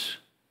others.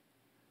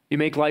 You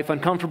make life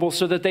uncomfortable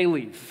so that they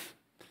leave.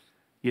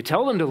 You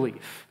tell them to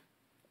leave.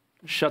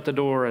 Shut the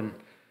door and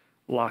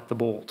lock the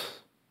bolt.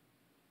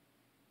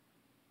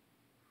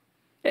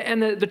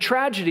 And the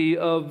tragedy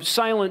of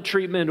silent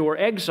treatment or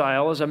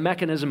exile as a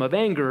mechanism of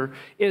anger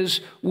is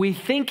we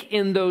think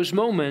in those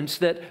moments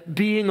that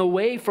being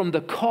away from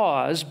the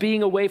cause,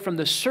 being away from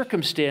the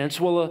circumstance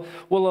will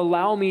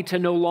allow me to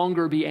no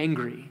longer be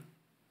angry.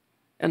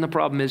 And the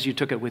problem is you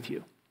took it with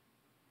you.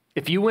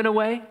 If you went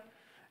away,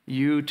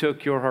 you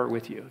took your heart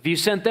with you. If you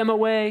sent them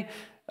away,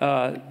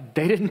 they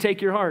didn't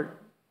take your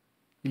heart.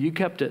 You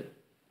kept it.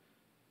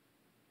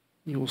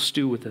 You will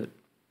stew with it.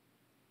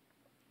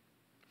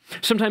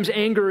 Sometimes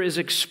anger is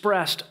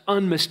expressed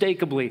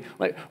unmistakably.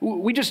 Like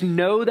we just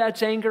know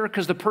that's anger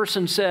because the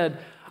person said,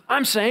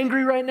 "I'm so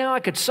angry right now, I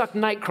could suck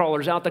night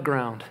crawlers out the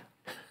ground."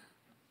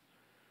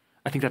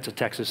 I think that's a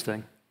Texas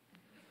thing.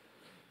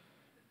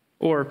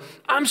 Or,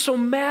 "I'm so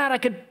mad, I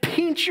could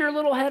pinch your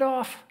little head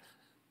off."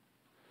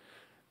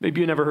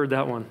 Maybe you never heard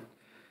that one.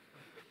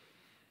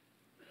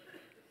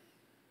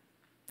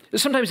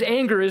 Sometimes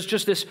anger is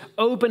just this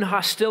open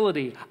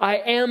hostility. I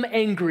am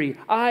angry.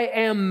 I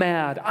am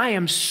mad. I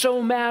am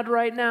so mad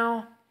right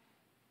now.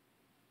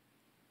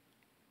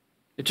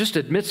 It just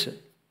admits it.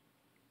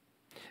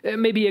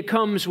 Maybe it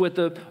comes with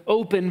the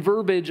open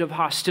verbiage of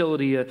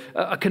hostility,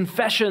 a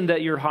confession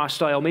that you're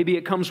hostile. Maybe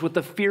it comes with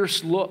the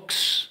fierce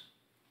looks,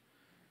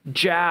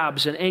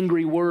 jabs and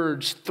angry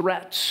words,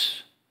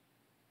 threats.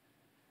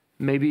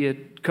 Maybe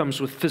it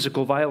comes with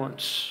physical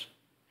violence.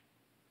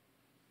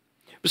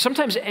 But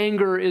sometimes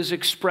anger is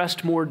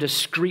expressed more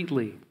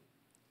discreetly.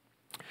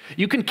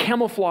 You can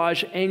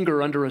camouflage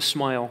anger under a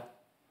smile.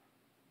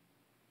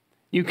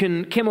 You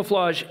can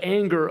camouflage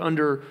anger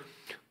under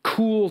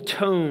cool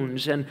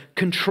tones and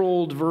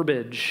controlled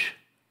verbiage.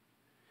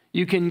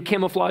 You can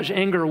camouflage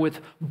anger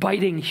with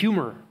biting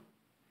humor.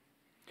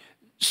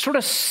 Sort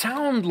of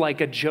sound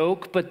like a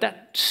joke, but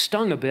that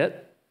stung a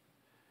bit.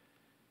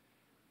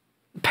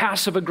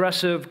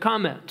 Passive-aggressive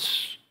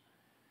comments.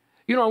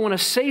 You know, I want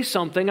to say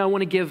something, I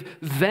want to give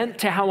vent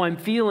to how I'm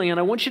feeling, and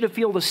I want you to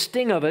feel the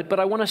sting of it, but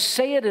I want to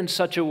say it in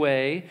such a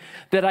way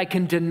that I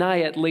can deny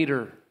it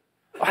later.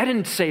 I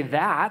didn't say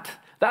that.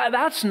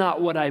 That's not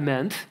what I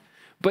meant.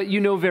 But you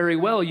know very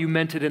well you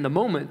meant it in the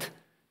moment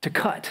to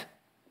cut,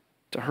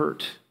 to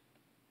hurt.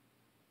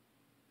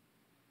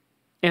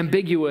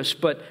 Ambiguous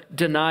but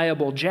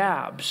deniable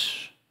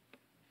jabs.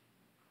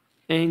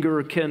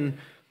 Anger can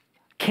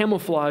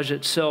camouflage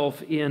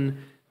itself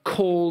in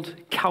cold,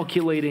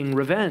 calculating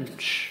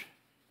revenge.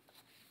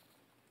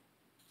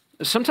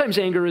 Sometimes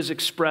anger is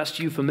expressed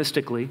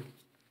euphemistically.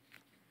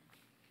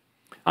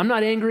 "I'm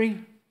not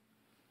angry.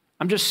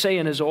 I'm just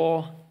saying is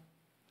all.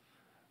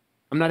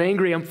 I'm not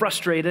angry. I'm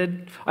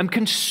frustrated. I'm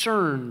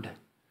concerned.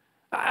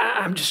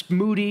 I'm just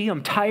moody.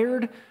 I'm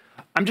tired.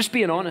 I'm just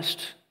being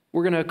honest.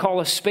 We're going to call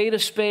a spade a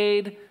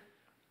spade.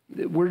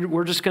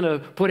 We're just going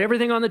to put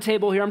everything on the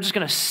table here. I'm just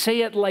going to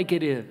say it like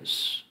it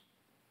is."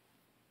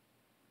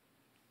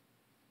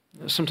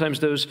 Sometimes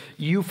those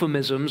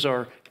euphemisms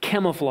are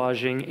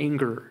camouflaging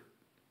anger.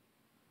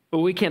 But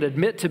we can't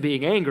admit to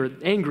being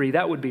angry.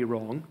 That would be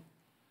wrong.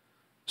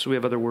 So we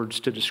have other words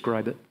to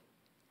describe it.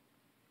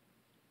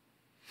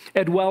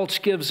 Ed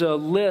Welch gives a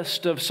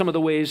list of some of the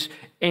ways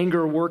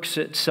anger works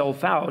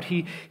itself out.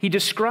 He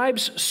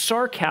describes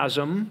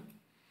sarcasm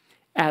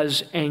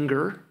as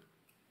anger,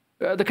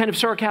 the kind of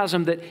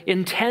sarcasm that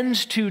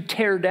intends to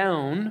tear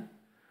down,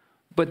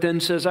 but then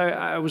says,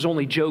 I was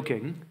only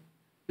joking.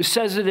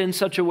 Says it in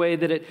such a way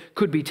that it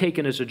could be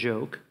taken as a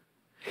joke.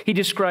 He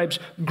describes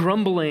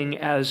grumbling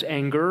as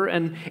anger,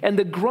 and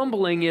the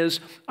grumbling is,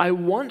 I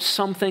want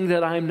something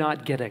that I'm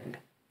not getting.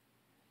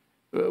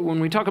 When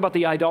we talk about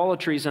the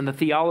idolatries and the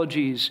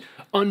theologies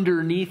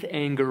underneath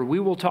anger, we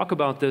will talk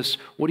about this.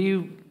 What are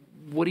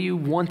you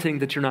wanting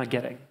that you're not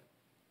getting?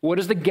 What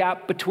is the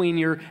gap between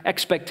your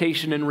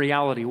expectation and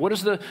reality? What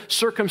is the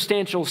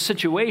circumstantial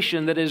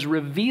situation that is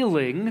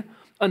revealing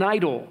an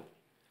idol?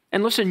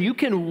 And listen, you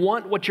can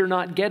want what you're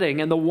not getting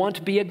and the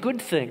want be a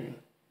good thing.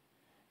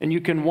 And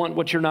you can want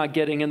what you're not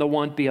getting and the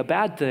want be a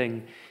bad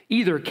thing.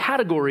 Either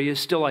category is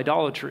still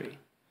idolatry.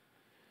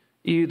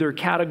 Either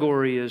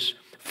category is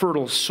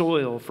fertile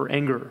soil for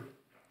anger.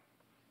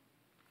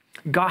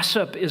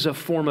 Gossip is a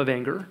form of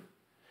anger.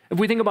 If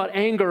we think about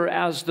anger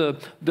as the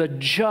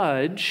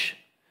judge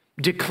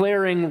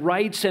declaring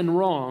rights and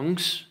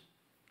wrongs,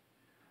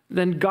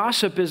 then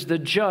gossip is the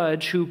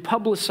judge who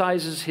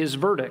publicizes his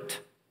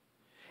verdict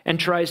and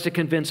tries to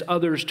convince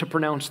others to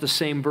pronounce the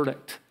same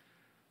verdict,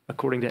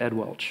 according to Ed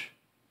Welch.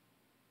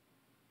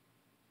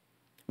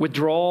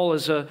 Withdrawal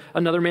is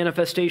another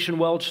manifestation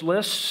Welch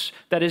lists.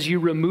 That is, you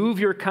remove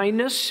your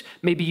kindness.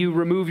 Maybe you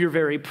remove your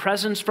very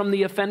presence from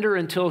the offender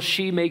until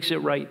she makes it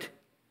right.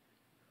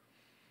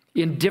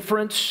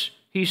 Indifference,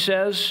 he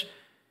says,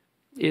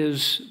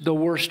 is the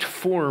worst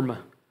form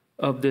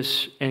of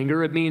this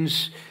anger. It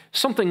means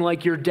something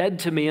like you're dead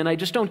to me and I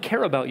just don't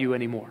care about you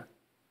anymore.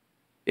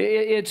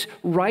 It's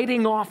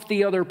writing off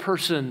the other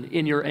person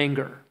in your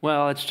anger.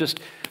 Well, it's just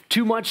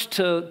too much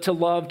to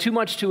love, too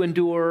much to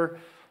endure.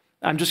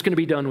 I'm just going to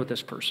be done with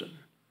this person.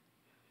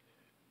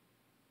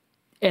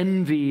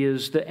 Envy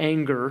is the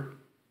anger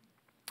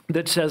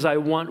that says, I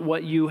want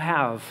what you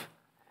have.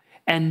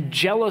 And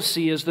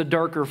jealousy is the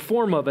darker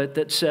form of it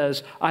that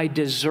says, I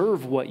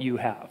deserve what you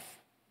have.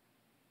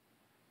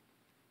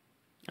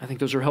 I think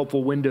those are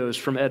helpful windows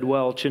from Ed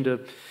Welch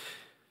into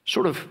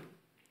sort of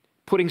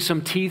putting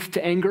some teeth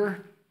to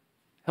anger,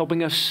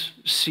 helping us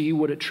see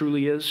what it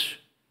truly is.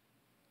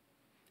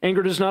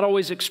 Anger does not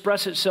always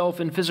express itself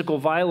in physical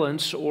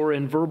violence or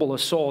in verbal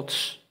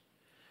assaults.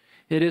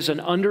 It is an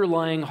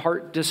underlying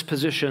heart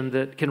disposition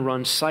that can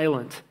run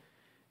silent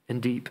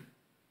and deep.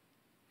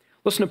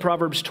 Listen to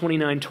Proverbs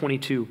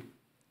 29:22.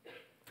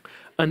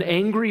 An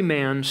angry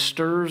man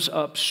stirs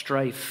up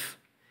strife,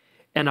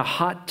 and a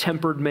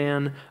hot-tempered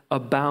man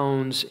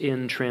abounds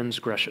in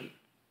transgression.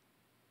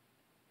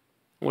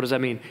 What does that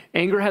mean?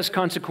 Anger has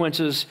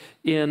consequences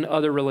in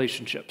other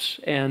relationships,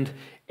 and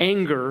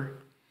anger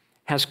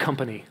has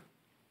company.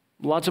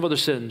 Lots of other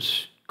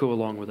sins go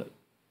along with it.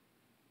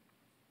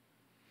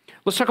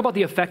 Let's talk about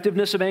the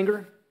effectiveness of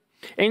anger.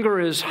 Anger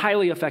is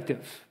highly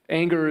effective.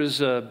 Anger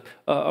is a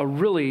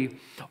really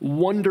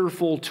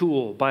wonderful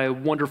tool. By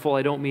wonderful,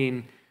 I don't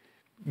mean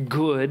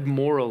good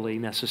morally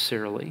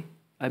necessarily.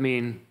 I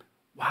mean,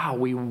 wow,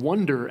 we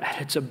wonder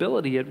at its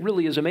ability. It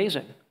really is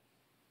amazing.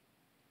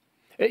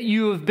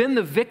 You have been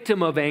the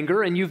victim of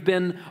anger and you've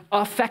been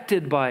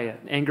affected by it.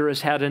 Anger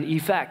has had an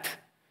effect.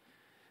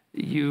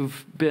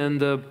 You've been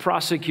the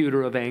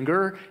prosecutor of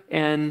anger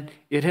and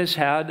it has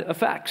had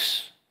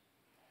effects.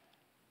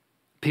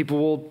 People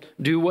will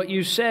do what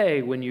you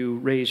say when you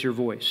raise your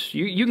voice.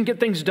 You can get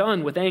things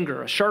done with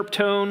anger, a sharp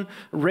tone,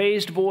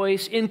 raised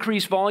voice,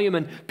 increased volume,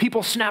 and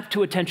people snap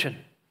to attention.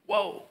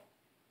 Whoa,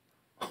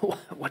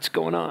 what's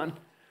going on?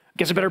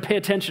 Guess I better pay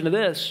attention to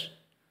this.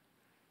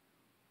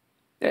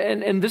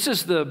 And this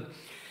is the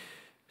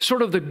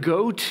sort of the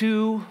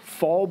go-to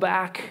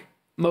fallback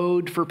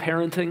mode for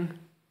parenting.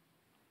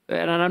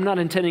 And I'm not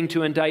intending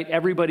to indict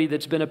everybody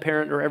that's been a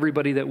parent or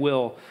everybody that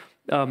will,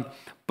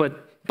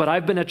 but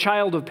I've been a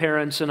child of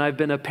parents and I've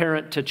been a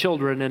parent to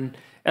children,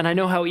 and I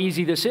know how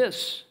easy this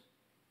is.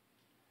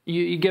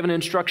 You give an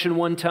instruction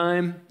one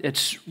time,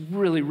 it's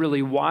really,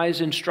 really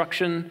wise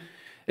instruction.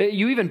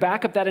 You even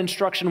back up that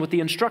instruction with the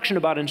instruction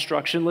about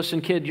instruction.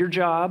 Listen, kid, your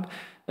job,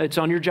 it's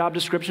on your job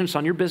description, it's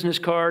on your business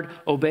card.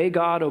 Obey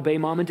God, obey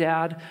mom and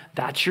dad.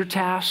 That's your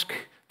task.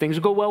 Things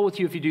will go well with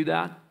you if you do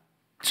that.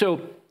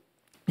 So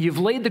you've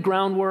laid the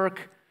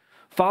groundwork.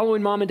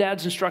 Following mom and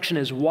dad's instruction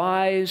is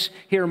wise.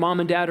 Here, mom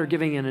and dad are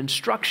giving an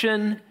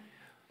instruction,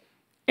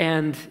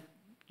 and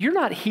you're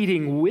not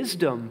heeding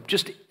wisdom.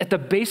 Just at the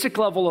basic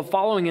level of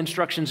following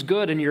instructions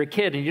good, and you're a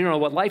kid, and you don't know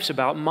what life's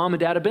about, and mom and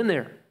dad have been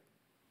there.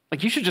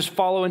 Like, you should just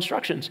follow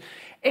instructions.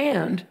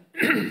 And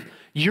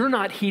you're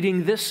not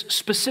heeding this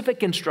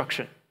specific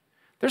instruction.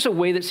 There's a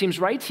way that seems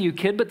right to you,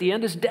 kid, but the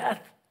end is death.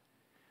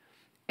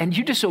 And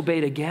you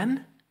disobeyed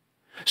again?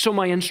 So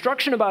my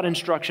instruction about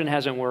instruction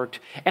hasn't worked,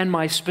 and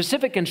my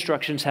specific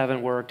instructions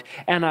haven't worked,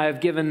 and I've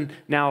given,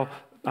 now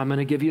I'm going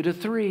to give you to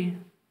 3.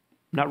 I'm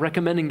not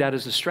recommending that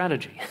as a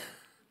strategy.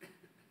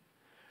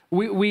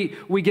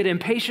 We get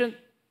impatient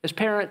as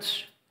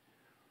parents,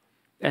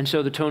 and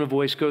so the tone of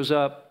voice goes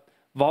up,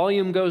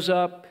 volume goes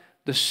up,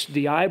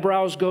 the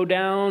eyebrows go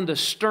down, the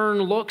stern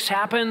looks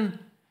happen,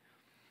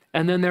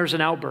 and then there's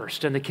an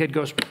outburst, and the kid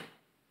goes,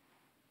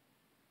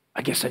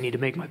 I guess I need to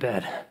make my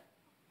bed.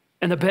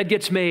 And the bed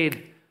gets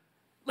made,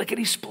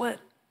 lickety split.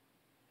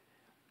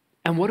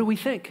 And what do we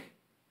think?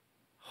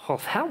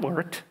 Oh, that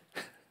worked.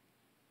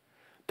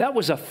 That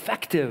was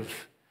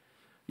effective.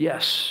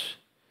 Yes,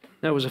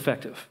 that was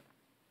effective.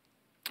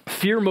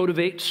 Fear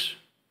motivates.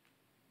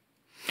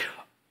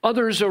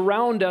 Others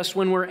around us,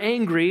 when we're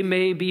angry,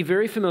 may be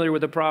very familiar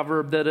with the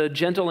proverb that a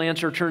gentle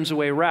answer turns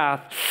away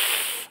wrath.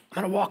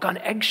 I'm going to walk on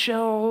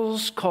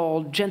eggshells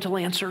called gentle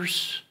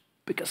answers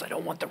because I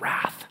don't want the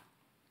wrath.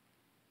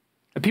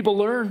 And people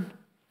learn.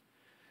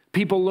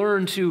 People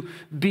learn to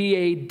be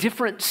a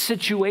different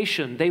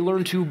situation. They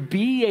learn to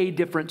be a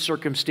different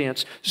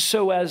circumstance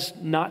so as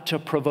not to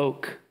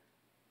provoke.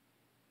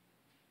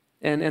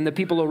 And the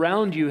people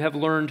around you have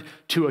learned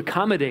to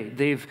accommodate.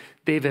 They've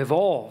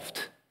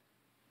evolved.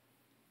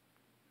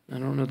 I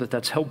don't know that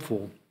that's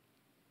helpful.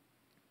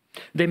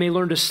 They may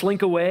learn to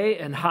slink away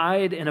and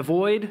hide and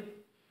avoid.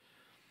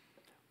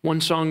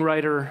 One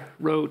songwriter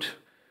wrote,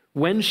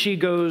 "When she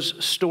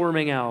goes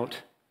storming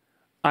out,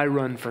 I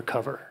run for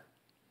cover."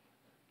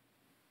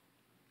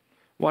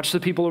 Watch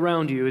the people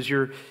around you. Is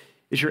your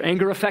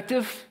anger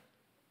effective?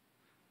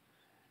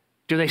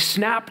 Do they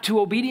snap to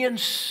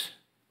obedience?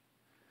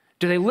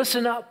 Do they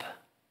listen up?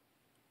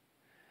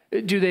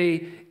 Do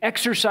they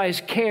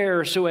exercise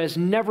care so as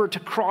never to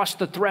cross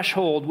the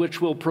threshold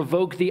which will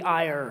provoke the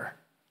ire?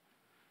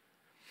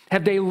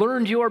 Have they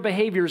learned your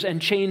behaviors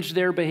and changed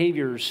their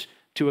behaviors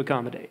to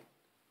accommodate?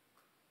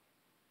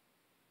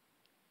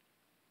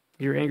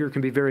 Your anger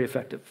can be very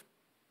effective.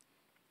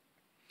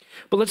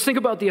 But let's think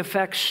about the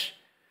effects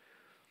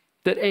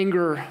that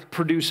anger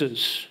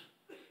produces.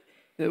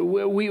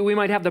 We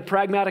might have the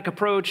pragmatic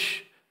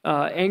approach.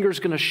 Anger is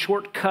going to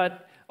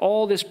shortcut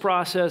all this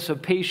process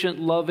of patient,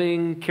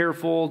 loving,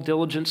 careful,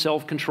 diligent,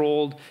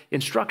 self-controlled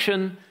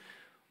instruction,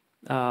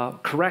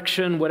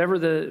 correction,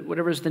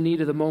 whatever is the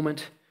need of the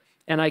moment,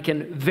 and I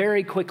can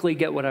very quickly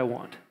get what I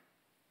want.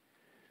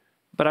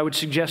 But I would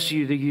suggest to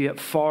you that you get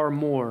far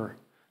more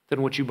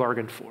than what you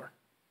bargained for.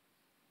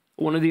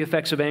 One of the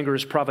effects of anger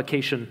is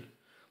provocation.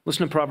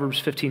 Listen to Proverbs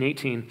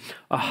 15:18.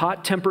 A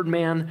hot-tempered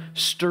man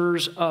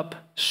stirs up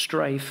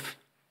strife.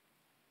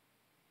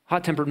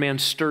 Hot-tempered man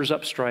stirs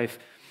up strife.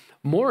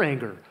 More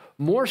anger,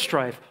 more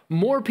strife,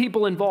 more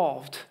people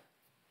involved.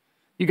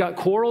 You got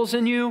quarrels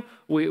in you.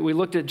 We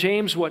looked at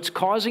James, what's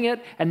causing it,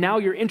 and now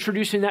you're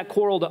introducing that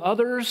quarrel to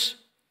others.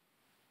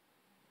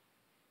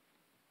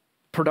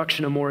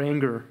 Production of more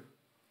anger.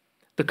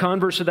 The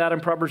converse of that in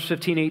Proverbs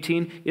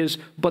 15:18 is,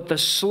 but the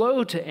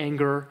slow to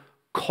anger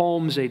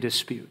calms a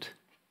dispute.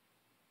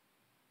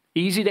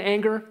 Easy to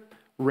anger,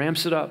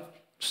 ramps it up.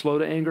 Slow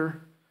to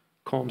anger,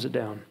 calms it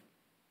down.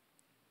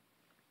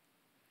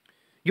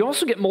 You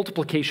also get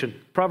multiplication.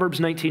 Proverbs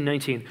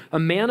 19:19. A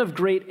man of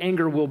great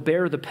anger will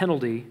bear the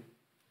penalty,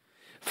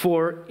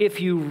 for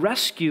if you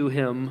rescue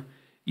him,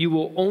 you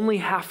will only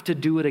have to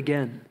do it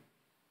again.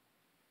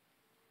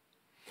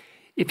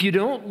 If you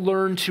don't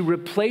learn to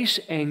replace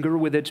anger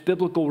with its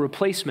biblical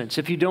replacements,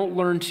 if you don't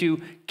learn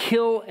to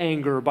kill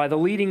anger by the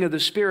leading of the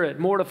Spirit,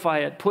 mortify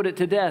it, put it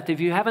to death, if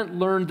you haven't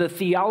learned the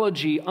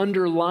theology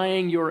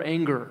underlying your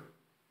anger,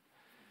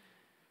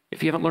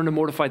 if you haven't learned to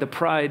mortify the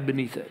pride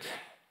beneath it,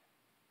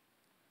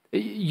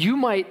 you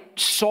might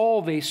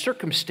solve a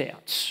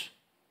circumstance,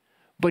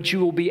 but you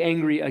will be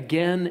angry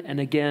again and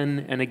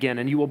again and again,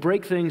 and you will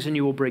break things and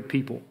you will break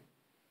people.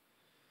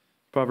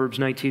 Proverbs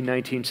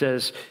 19:19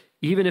 says,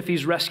 even if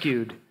he's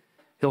rescued,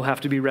 he'll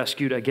have to be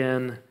rescued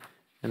again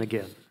and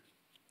again.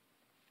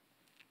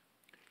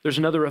 There's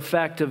another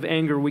effect of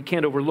anger we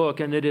can't overlook,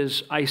 and it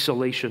is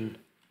isolation.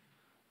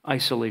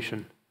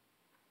 Isolation.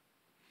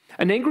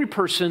 An angry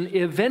person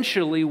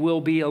eventually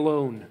will be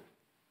alone.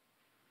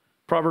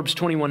 Proverbs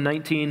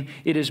 21:19,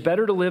 it is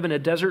better to live in a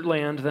desert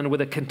land than with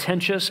a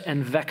contentious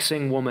and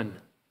vexing woman.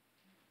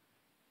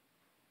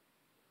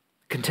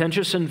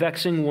 Contentious and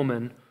vexing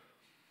woman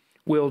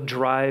will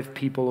drive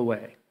people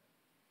away.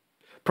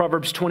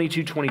 Proverbs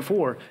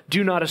 22:24,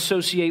 do not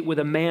associate with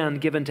a man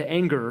given to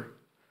anger,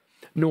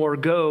 nor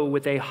go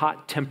with a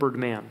hot-tempered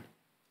man.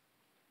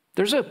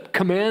 There's a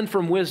command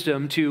from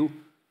wisdom to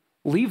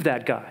leave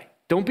that guy.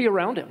 Don't be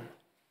around him.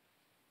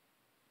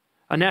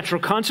 A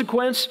natural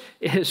consequence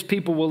is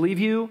people will leave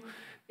you,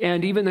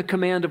 and even the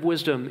command of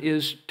wisdom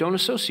is don't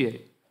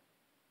associate.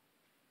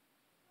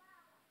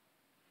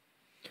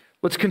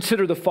 Let's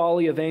consider the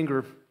folly of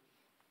anger.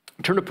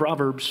 Turn to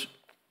Proverbs.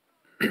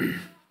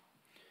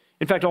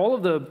 In fact, all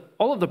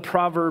of the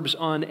Proverbs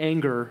on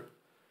anger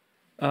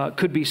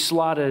could be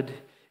slotted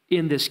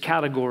in this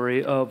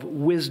category of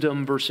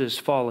wisdom versus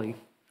folly.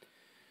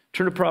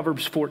 Turn to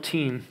Proverbs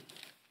 14.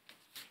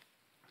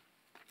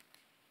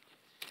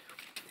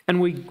 And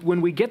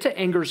when we get to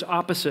anger's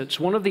opposites,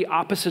 one of the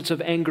opposites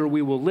of anger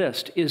we will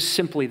list is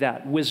simply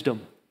that,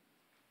 wisdom.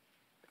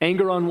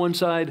 Anger on one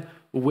side,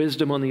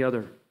 wisdom on the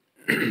other.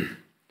 Listen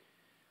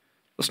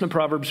to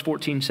Proverbs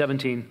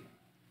 14:17.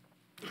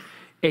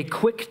 A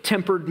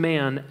quick-tempered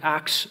man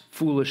acts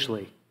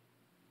foolishly.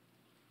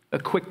 A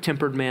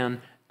quick-tempered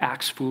man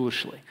acts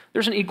foolishly.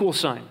 There's an equal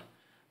sign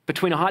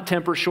between a hot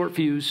temper, short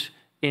fuse,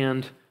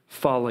 and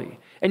folly.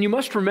 And you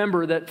must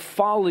remember that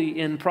folly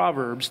in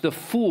Proverbs, the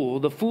fool,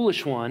 the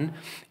foolish one,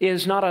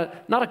 is not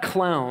a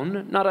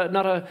clown, not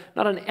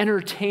an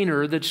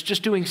entertainer that's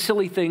just doing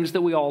silly things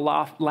that we all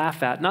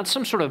laugh at, not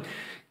some sort of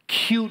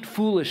cute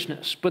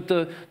foolishness. But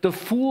the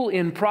fool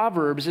in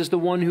Proverbs is the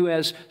one who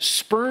has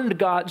spurned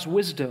God's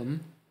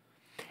wisdom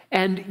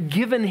and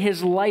given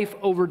his life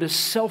over to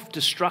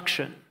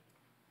self-destruction.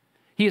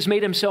 He has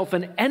made himself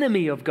an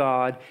enemy of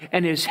God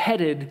and is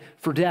headed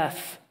for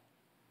death.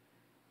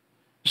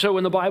 So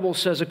when the Bible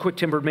says a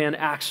quick-tempered man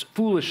acts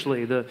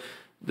foolishly, the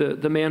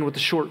man with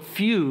the short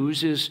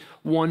fuse is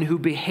one who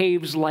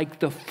behaves like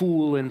the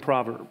fool in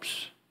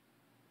Proverbs.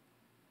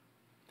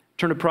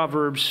 Turn to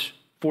Proverbs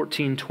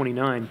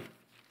 14:29.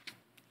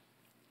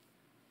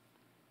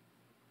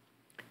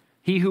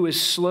 He who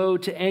is slow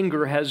to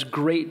anger has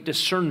great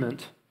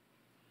discernment,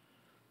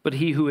 but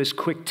he who is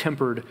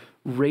quick-tempered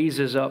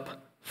raises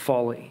up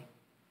folly.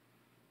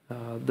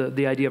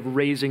 The idea of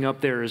raising up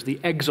there is the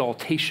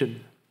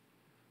exaltation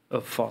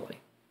of folly.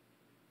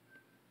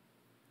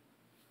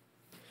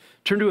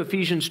 Turn to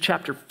Ephesians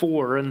chapter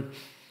 4, and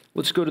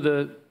let's go to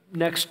the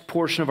next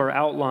portion of our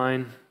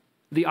outline,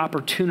 the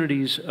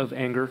opportunities of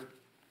anger.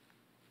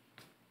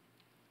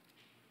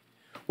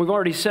 We've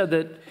already said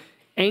that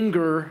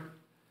anger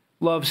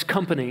loves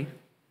company.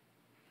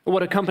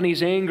 What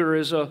accompanies anger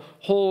is a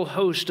whole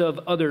host of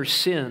other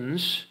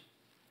sins.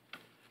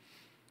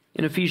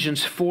 In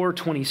Ephesians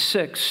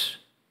 4:26,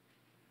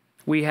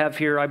 we have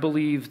here, I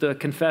believe, the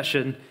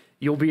confession,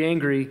 you'll be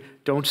angry,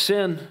 don't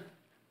sin.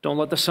 Don't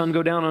let the sun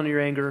go down on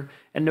your anger.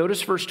 And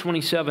notice verse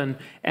 27,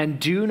 and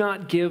do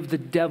not give the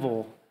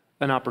devil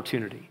an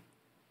opportunity.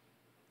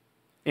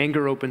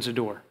 Anger opens a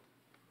door.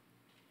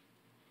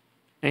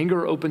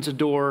 Anger opens a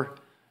door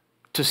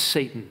to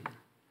Satan,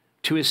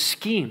 to his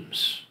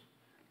schemes,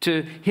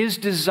 to his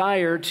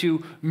desire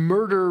to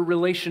murder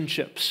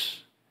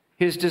relationships,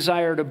 his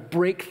desire to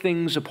break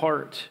things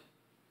apart.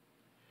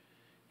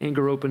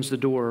 Anger opens the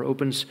door,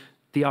 opens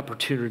the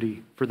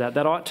opportunity for that.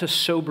 That ought to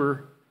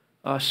sober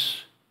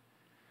us.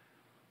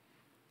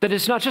 That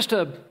it's not just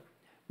a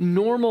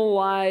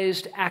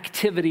normalized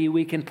activity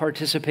we can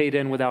participate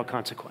in without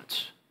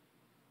consequence.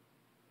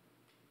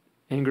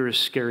 Anger is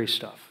scary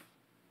stuff.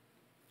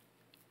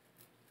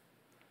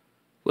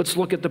 Let's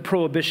look at the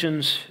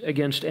prohibitions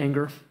against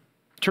anger.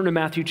 Turn to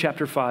Matthew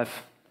chapter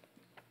 5.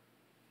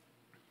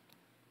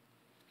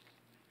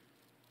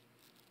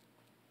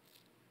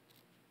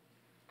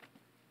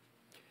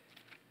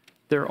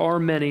 There are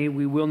many.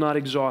 We will not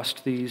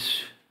exhaust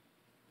these.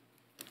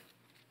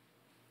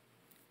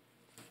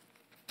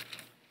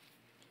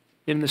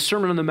 In the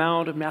Sermon on the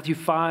Mount of Matthew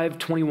 5,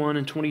 21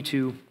 and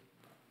 22,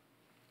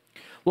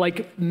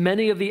 like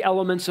many of the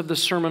elements of the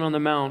Sermon on the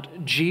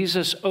Mount,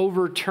 Jesus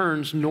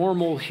overturns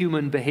normal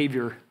human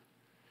behavior,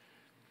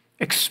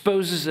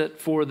 exposes it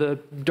for the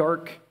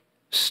dark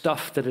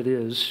stuff that it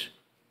is.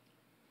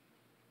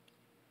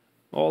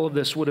 All of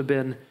this would have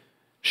been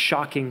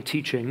shocking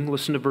teaching.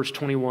 Listen to verse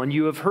 21.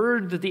 You have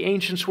heard that the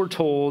ancients were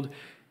told,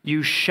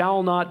 you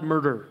shall not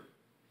murder,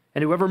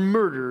 and whoever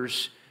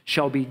murders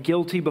shall be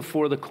guilty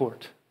before the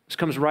court. This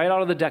comes right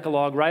out of the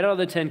Decalogue, right out of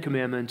the Ten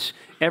Commandments.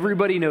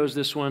 Everybody knows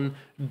this one.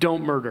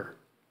 Don't murder.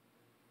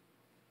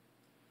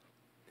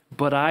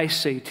 But I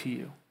say to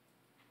you,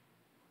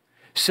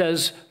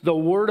 says the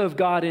Word of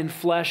God in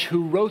flesh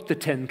who wrote the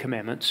Ten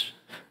Commandments,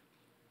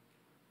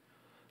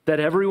 that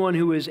everyone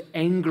who is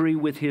angry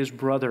with his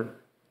brother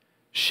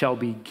shall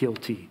be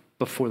guilty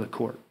before the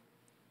court.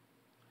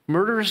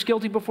 Murder is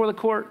guilty before the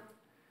court.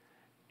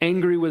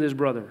 Angry with his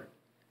brother,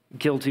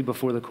 guilty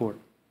before the court.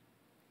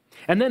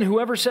 And then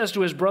whoever says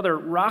to his brother,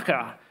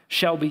 Raka,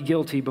 shall be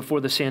guilty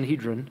before the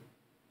Sanhedrin.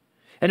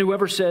 And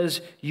whoever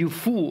says, you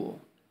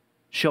fool,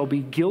 shall be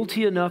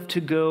guilty enough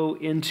to go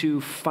into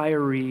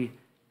fiery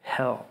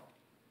hell.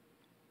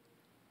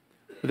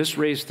 This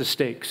raised the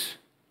stakes.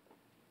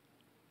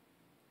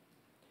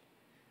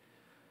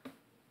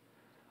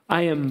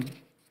 I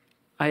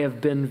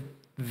have been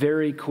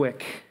very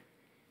quick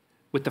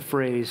with the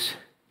phrase,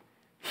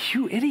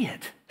 you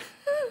idiot.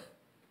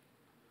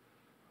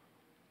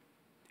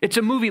 It's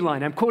a movie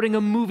line. I'm quoting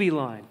a movie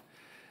line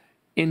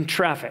in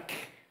traffic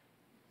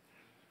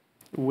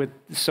with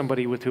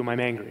somebody with whom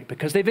I'm angry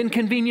because they've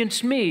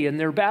inconvenienced me and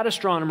they're bad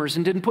astronomers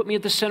and didn't put me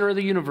at the center of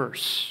the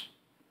universe.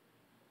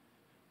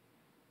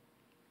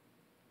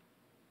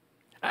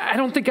 I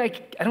don't think I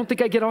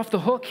get off the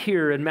hook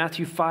here in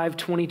Matthew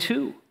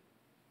 5:22.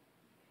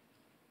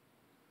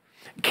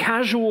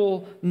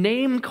 Casual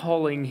name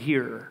calling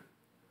here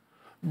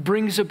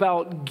brings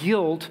about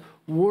guilt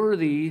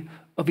worthy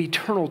of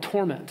eternal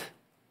torment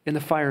in the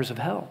fires of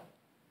hell.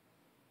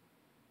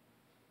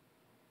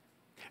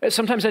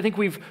 Sometimes I think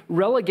we've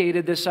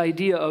relegated this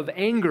idea of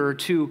anger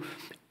to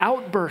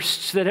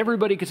outbursts that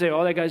everybody could say,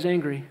 oh, that guy's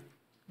angry.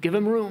 Give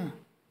him room.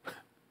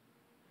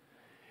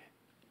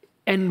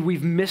 And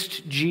we've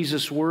missed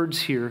Jesus'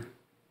 words here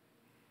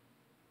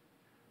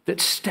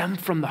that stem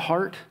from the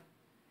heart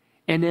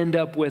and end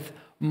up with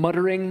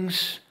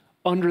mutterings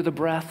under the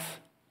breath,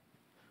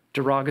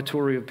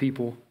 derogatory of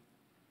people.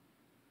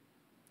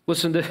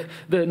 Listen,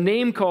 the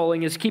name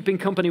calling is keeping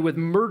company with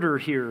murder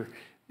here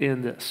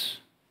in this.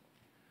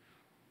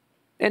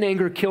 And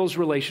anger kills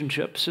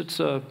relationships. It's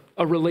a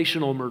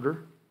relational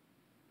murder.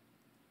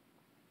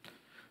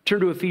 Turn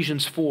to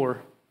Ephesians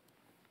 4.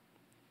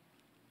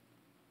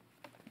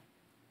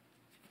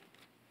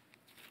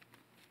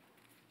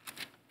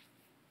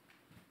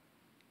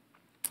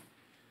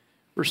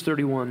 Verse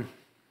 31.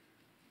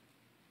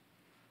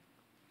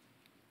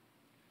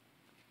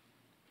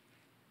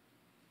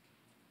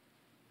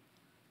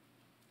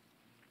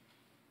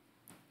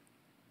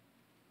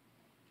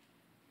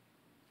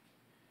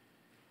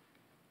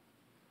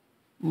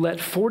 Let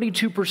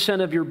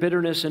 42% of your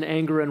bitterness and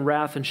anger and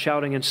wrath and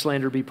shouting and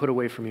slander be put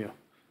away from you.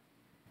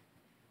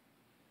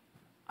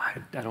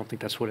 I don't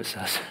think that's what it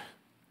says.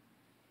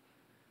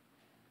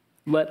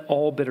 Let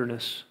all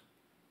bitterness,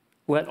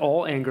 let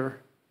all anger,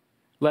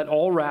 let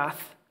all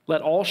wrath,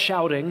 let all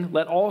shouting,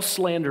 let all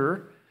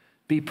slander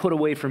be put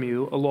away from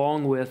you,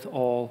 along with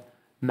all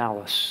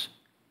malice,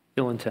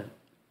 ill intent.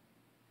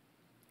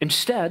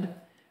 Instead,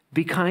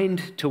 be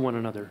kind to one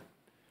another,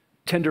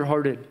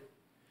 tender-hearted,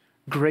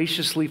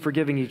 graciously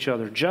forgiving each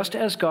other, just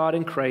as God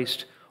in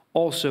Christ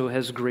also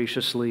has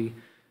graciously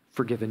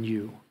forgiven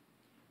you.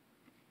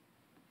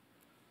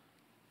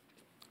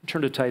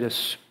 Turn to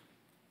Titus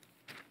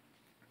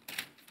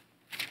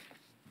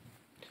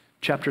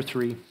chapter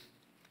 3,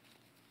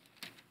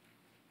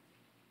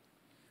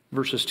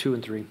 verses 2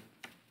 and 3.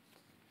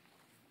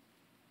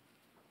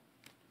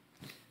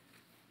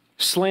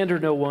 Slander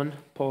no one,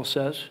 Paul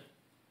says.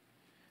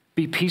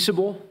 Be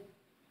peaceable,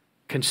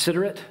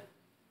 considerate,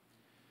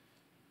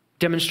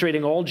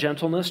 demonstrating all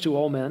gentleness to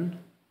all men.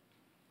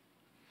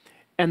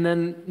 And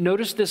then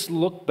notice this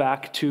look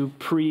back to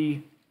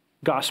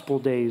pre-gospel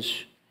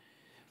days.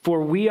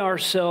 For we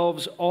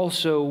ourselves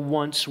also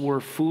once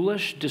were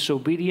foolish,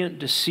 disobedient,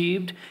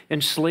 deceived,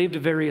 enslaved to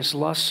various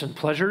lusts and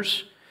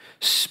pleasures,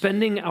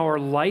 spending our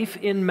life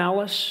in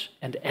malice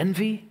and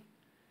envy,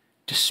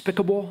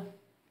 despicable,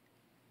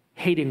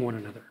 hating one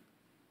another.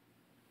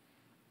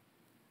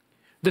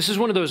 This is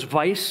one of those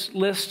vice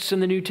lists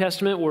in the New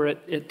Testament where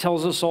it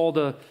tells us all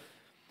the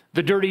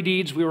dirty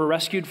deeds we were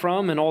rescued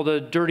from and all the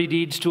dirty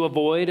deeds to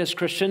avoid as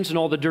Christians and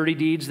all the dirty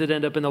deeds that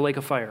end up in the lake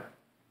of fire.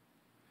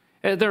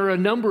 There are a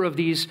number of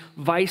these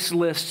vice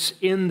lists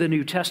in the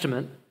New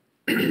Testament.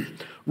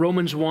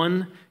 Romans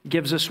 1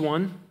 gives us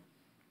one,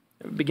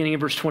 beginning in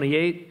verse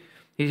 28.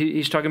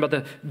 He's talking about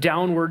the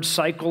downward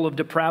cycle of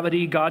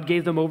depravity. God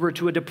gave them over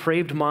to a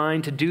depraved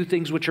mind to do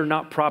things which are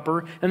not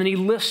proper. And then he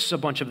lists a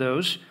bunch of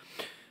those.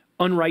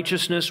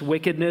 Unrighteousness,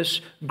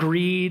 wickedness,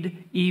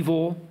 greed,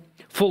 evil,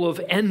 full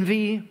of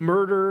envy,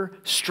 murder,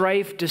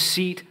 strife,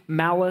 deceit,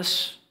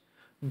 malice,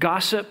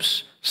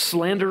 gossips,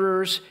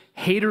 slanderers,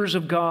 haters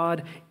of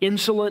God,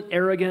 insolent,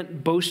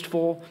 arrogant,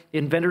 boastful,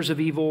 inventors of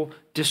evil,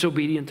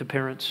 disobedient to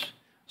parents.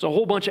 There's a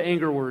whole bunch of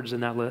anger words in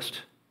that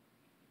list.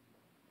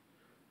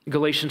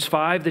 Galatians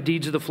 5, the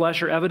deeds of the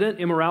flesh are evident: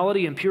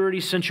 immorality,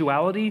 impurity,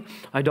 sensuality,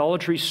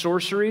 idolatry,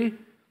 sorcery.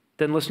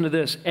 Then listen to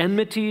this: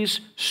 enmities,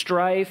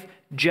 strife,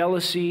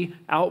 jealousy,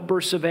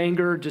 outbursts of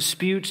anger,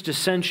 disputes,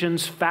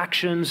 dissensions,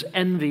 factions,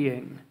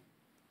 envying.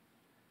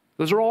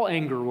 Those are all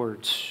anger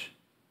words.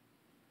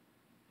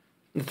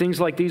 And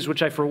things like these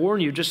which I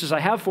forewarn you, just as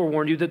I have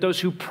forewarned you, that those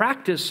who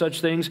practice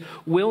such things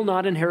will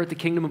not inherit the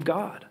kingdom of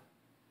God.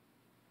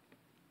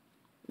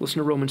 Listen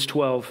to Romans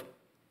 12.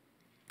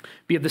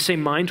 Be of the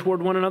same mind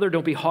toward one another.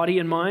 Don't be haughty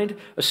in mind.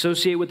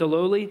 Associate with the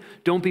lowly.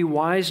 Don't be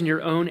wise in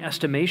your own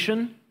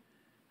estimation.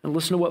 And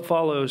listen to what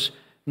follows.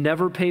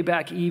 Never pay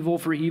back evil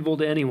for evil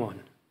to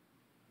anyone.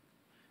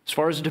 As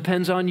far as it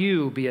depends on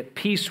you, be at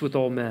peace with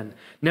all men.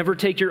 Never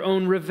take your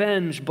own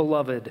revenge,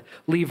 beloved.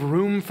 Leave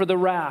room for the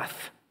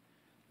wrath.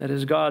 That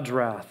is God's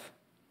wrath.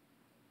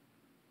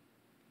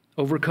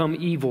 Overcome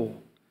evil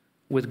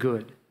with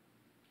good.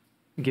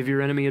 Give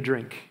your enemy a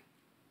drink.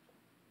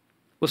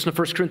 Listen to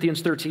 1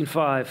 Corinthians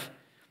 13:5.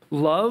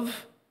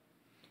 Love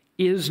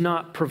is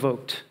not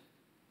provoked.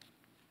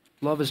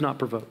 Love is not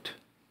provoked.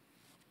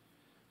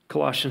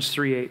 Colossians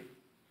 3:8.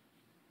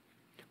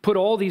 Put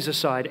all these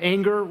aside: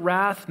 anger,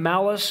 wrath,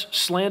 malice,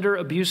 slander,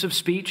 abusive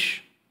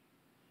speech.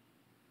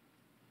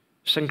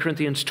 2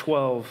 Corinthians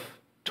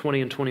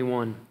 12:20 and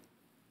 21.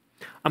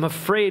 I'm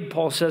afraid,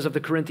 Paul says of the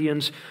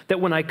Corinthians, that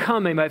when I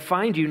come, I may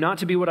find you not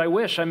to be what I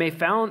wish. I may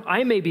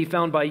be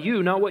found by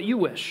you, not what you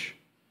wish.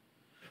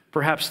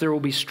 Perhaps there will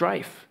be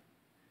strife,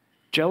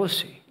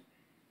 jealousy,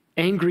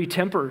 angry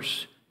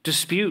tempers,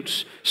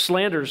 disputes,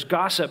 slanders,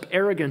 gossip,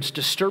 arrogance,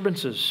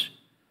 disturbances.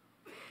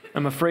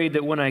 I'm afraid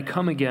that when I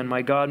come again,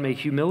 my God may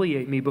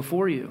humiliate me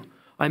before you.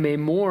 I may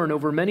mourn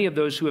over many of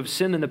those who have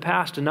sinned in the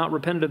past and not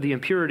repented of the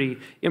impurity,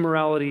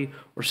 immorality,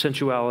 or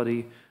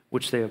sensuality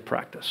which they have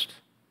practiced.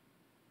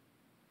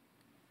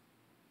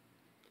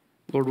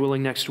 Lord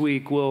willing, next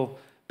week we'll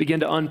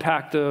begin to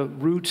unpack the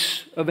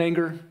roots of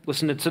anger.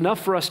 Listen, it's enough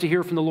for us to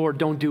hear from the Lord,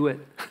 don't do it.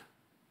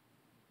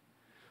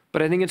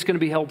 But I think it's going to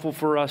be helpful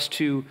for us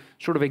to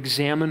sort of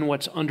examine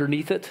what's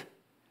underneath it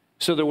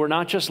so that we're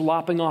not just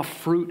lopping off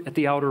fruit at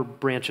the outer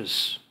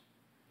branches,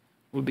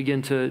 We'll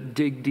begin to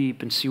dig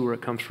deep and see where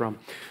it comes from.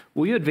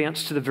 Will you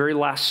advance to the very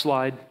last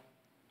slide?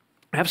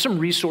 I have some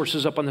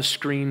resources up on the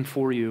screen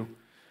for you.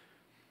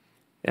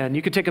 And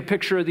you can take a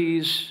picture of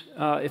these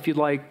if you'd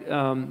like.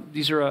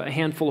 These are a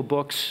handful of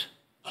books.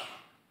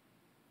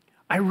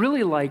 I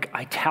really like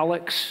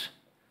italics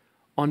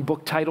on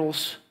book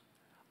titles.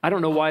 I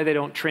don't know why they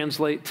don't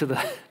translate to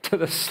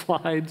the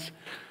slides.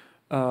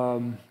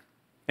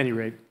 Any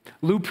rate,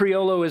 Lou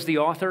Priolo is the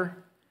author,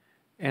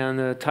 and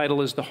the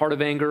title is The Heart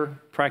of Anger,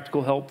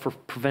 Practical Help for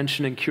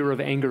Prevention and Cure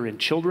of Anger in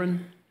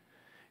Children.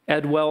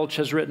 Ed Welch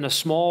has written a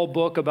small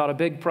book about a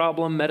big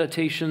problem,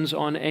 Meditations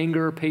on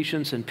Anger,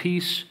 Patience, and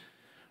Peace.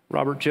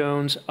 Robert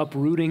Jones,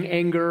 Uprooting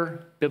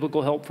Anger,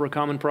 Biblical Help for a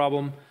Common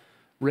Problem.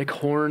 Rick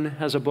Horn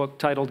has a book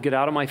titled Get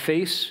Out of My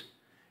Face,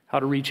 How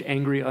to Reach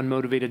Angry,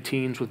 Unmotivated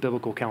Teens with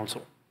Biblical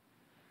Counsel.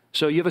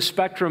 So you have a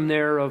spectrum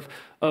there of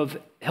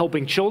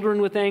helping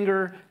children with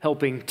anger,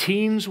 helping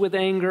teens with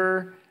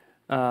anger,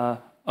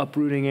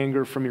 uprooting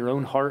anger from your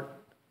own heart.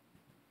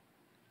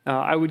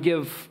 I would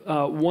give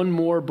one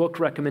more book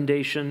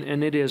recommendation,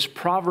 and it is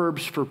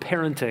Proverbs for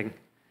Parenting,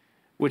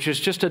 which is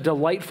just a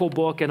delightful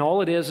book, and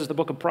all it is the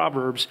book of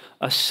Proverbs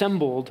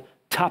assembled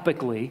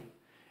topically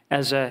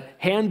as a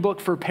handbook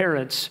for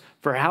parents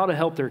for how to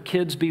help their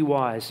kids be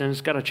wise, and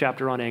it's got a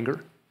chapter on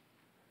anger.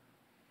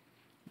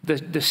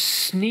 The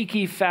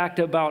sneaky fact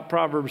about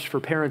Proverbs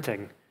for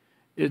Parenting,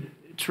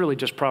 it's really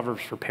just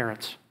Proverbs for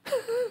parents.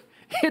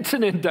 It's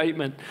an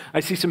indictment.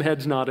 I see some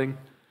heads nodding.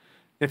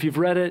 If you've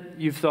read it,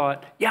 you've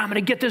thought, yeah, I'm going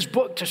to get this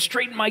book to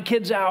straighten my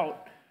kids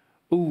out.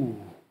 Ooh,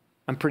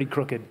 I'm pretty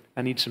crooked.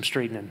 I need some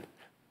straightening.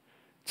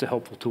 It's a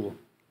helpful tool.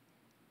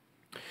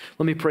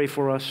 Let me pray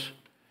for us.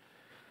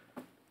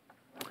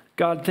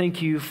 God,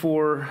 thank you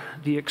for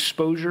the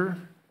exposure.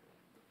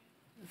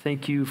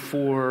 Thank you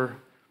for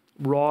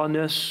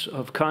rawness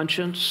of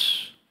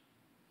conscience,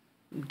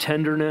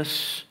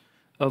 tenderness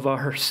of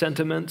our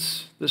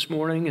sentiments this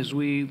morning as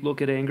we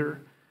look at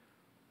anger,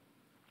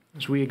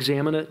 as we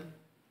examine it.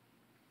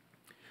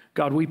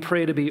 God, we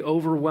pray to be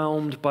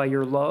overwhelmed by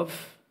your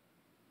love,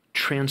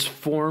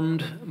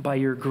 transformed by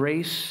your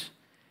grace,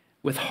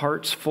 with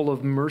hearts full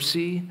of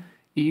mercy,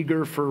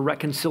 eager for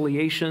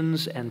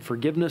reconciliations and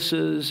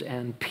forgivenesses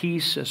and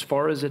peace as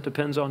far as it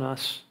depends on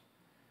us.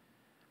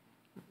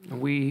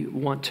 We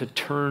want to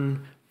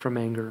turn from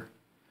anger,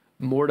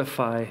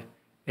 mortify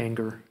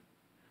anger,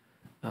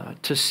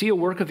 to see a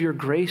work of your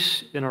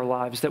grace in our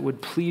lives that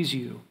would please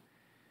you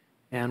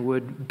and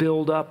would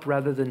build up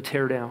rather than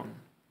tear down,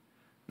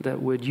 that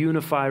would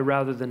unify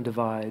rather than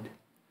divide.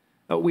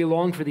 We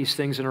long for these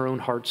things in our own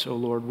hearts, O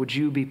Lord. Would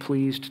you be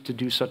pleased to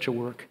do such a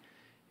work?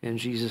 In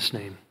Jesus'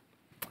 name,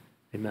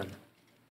 amen.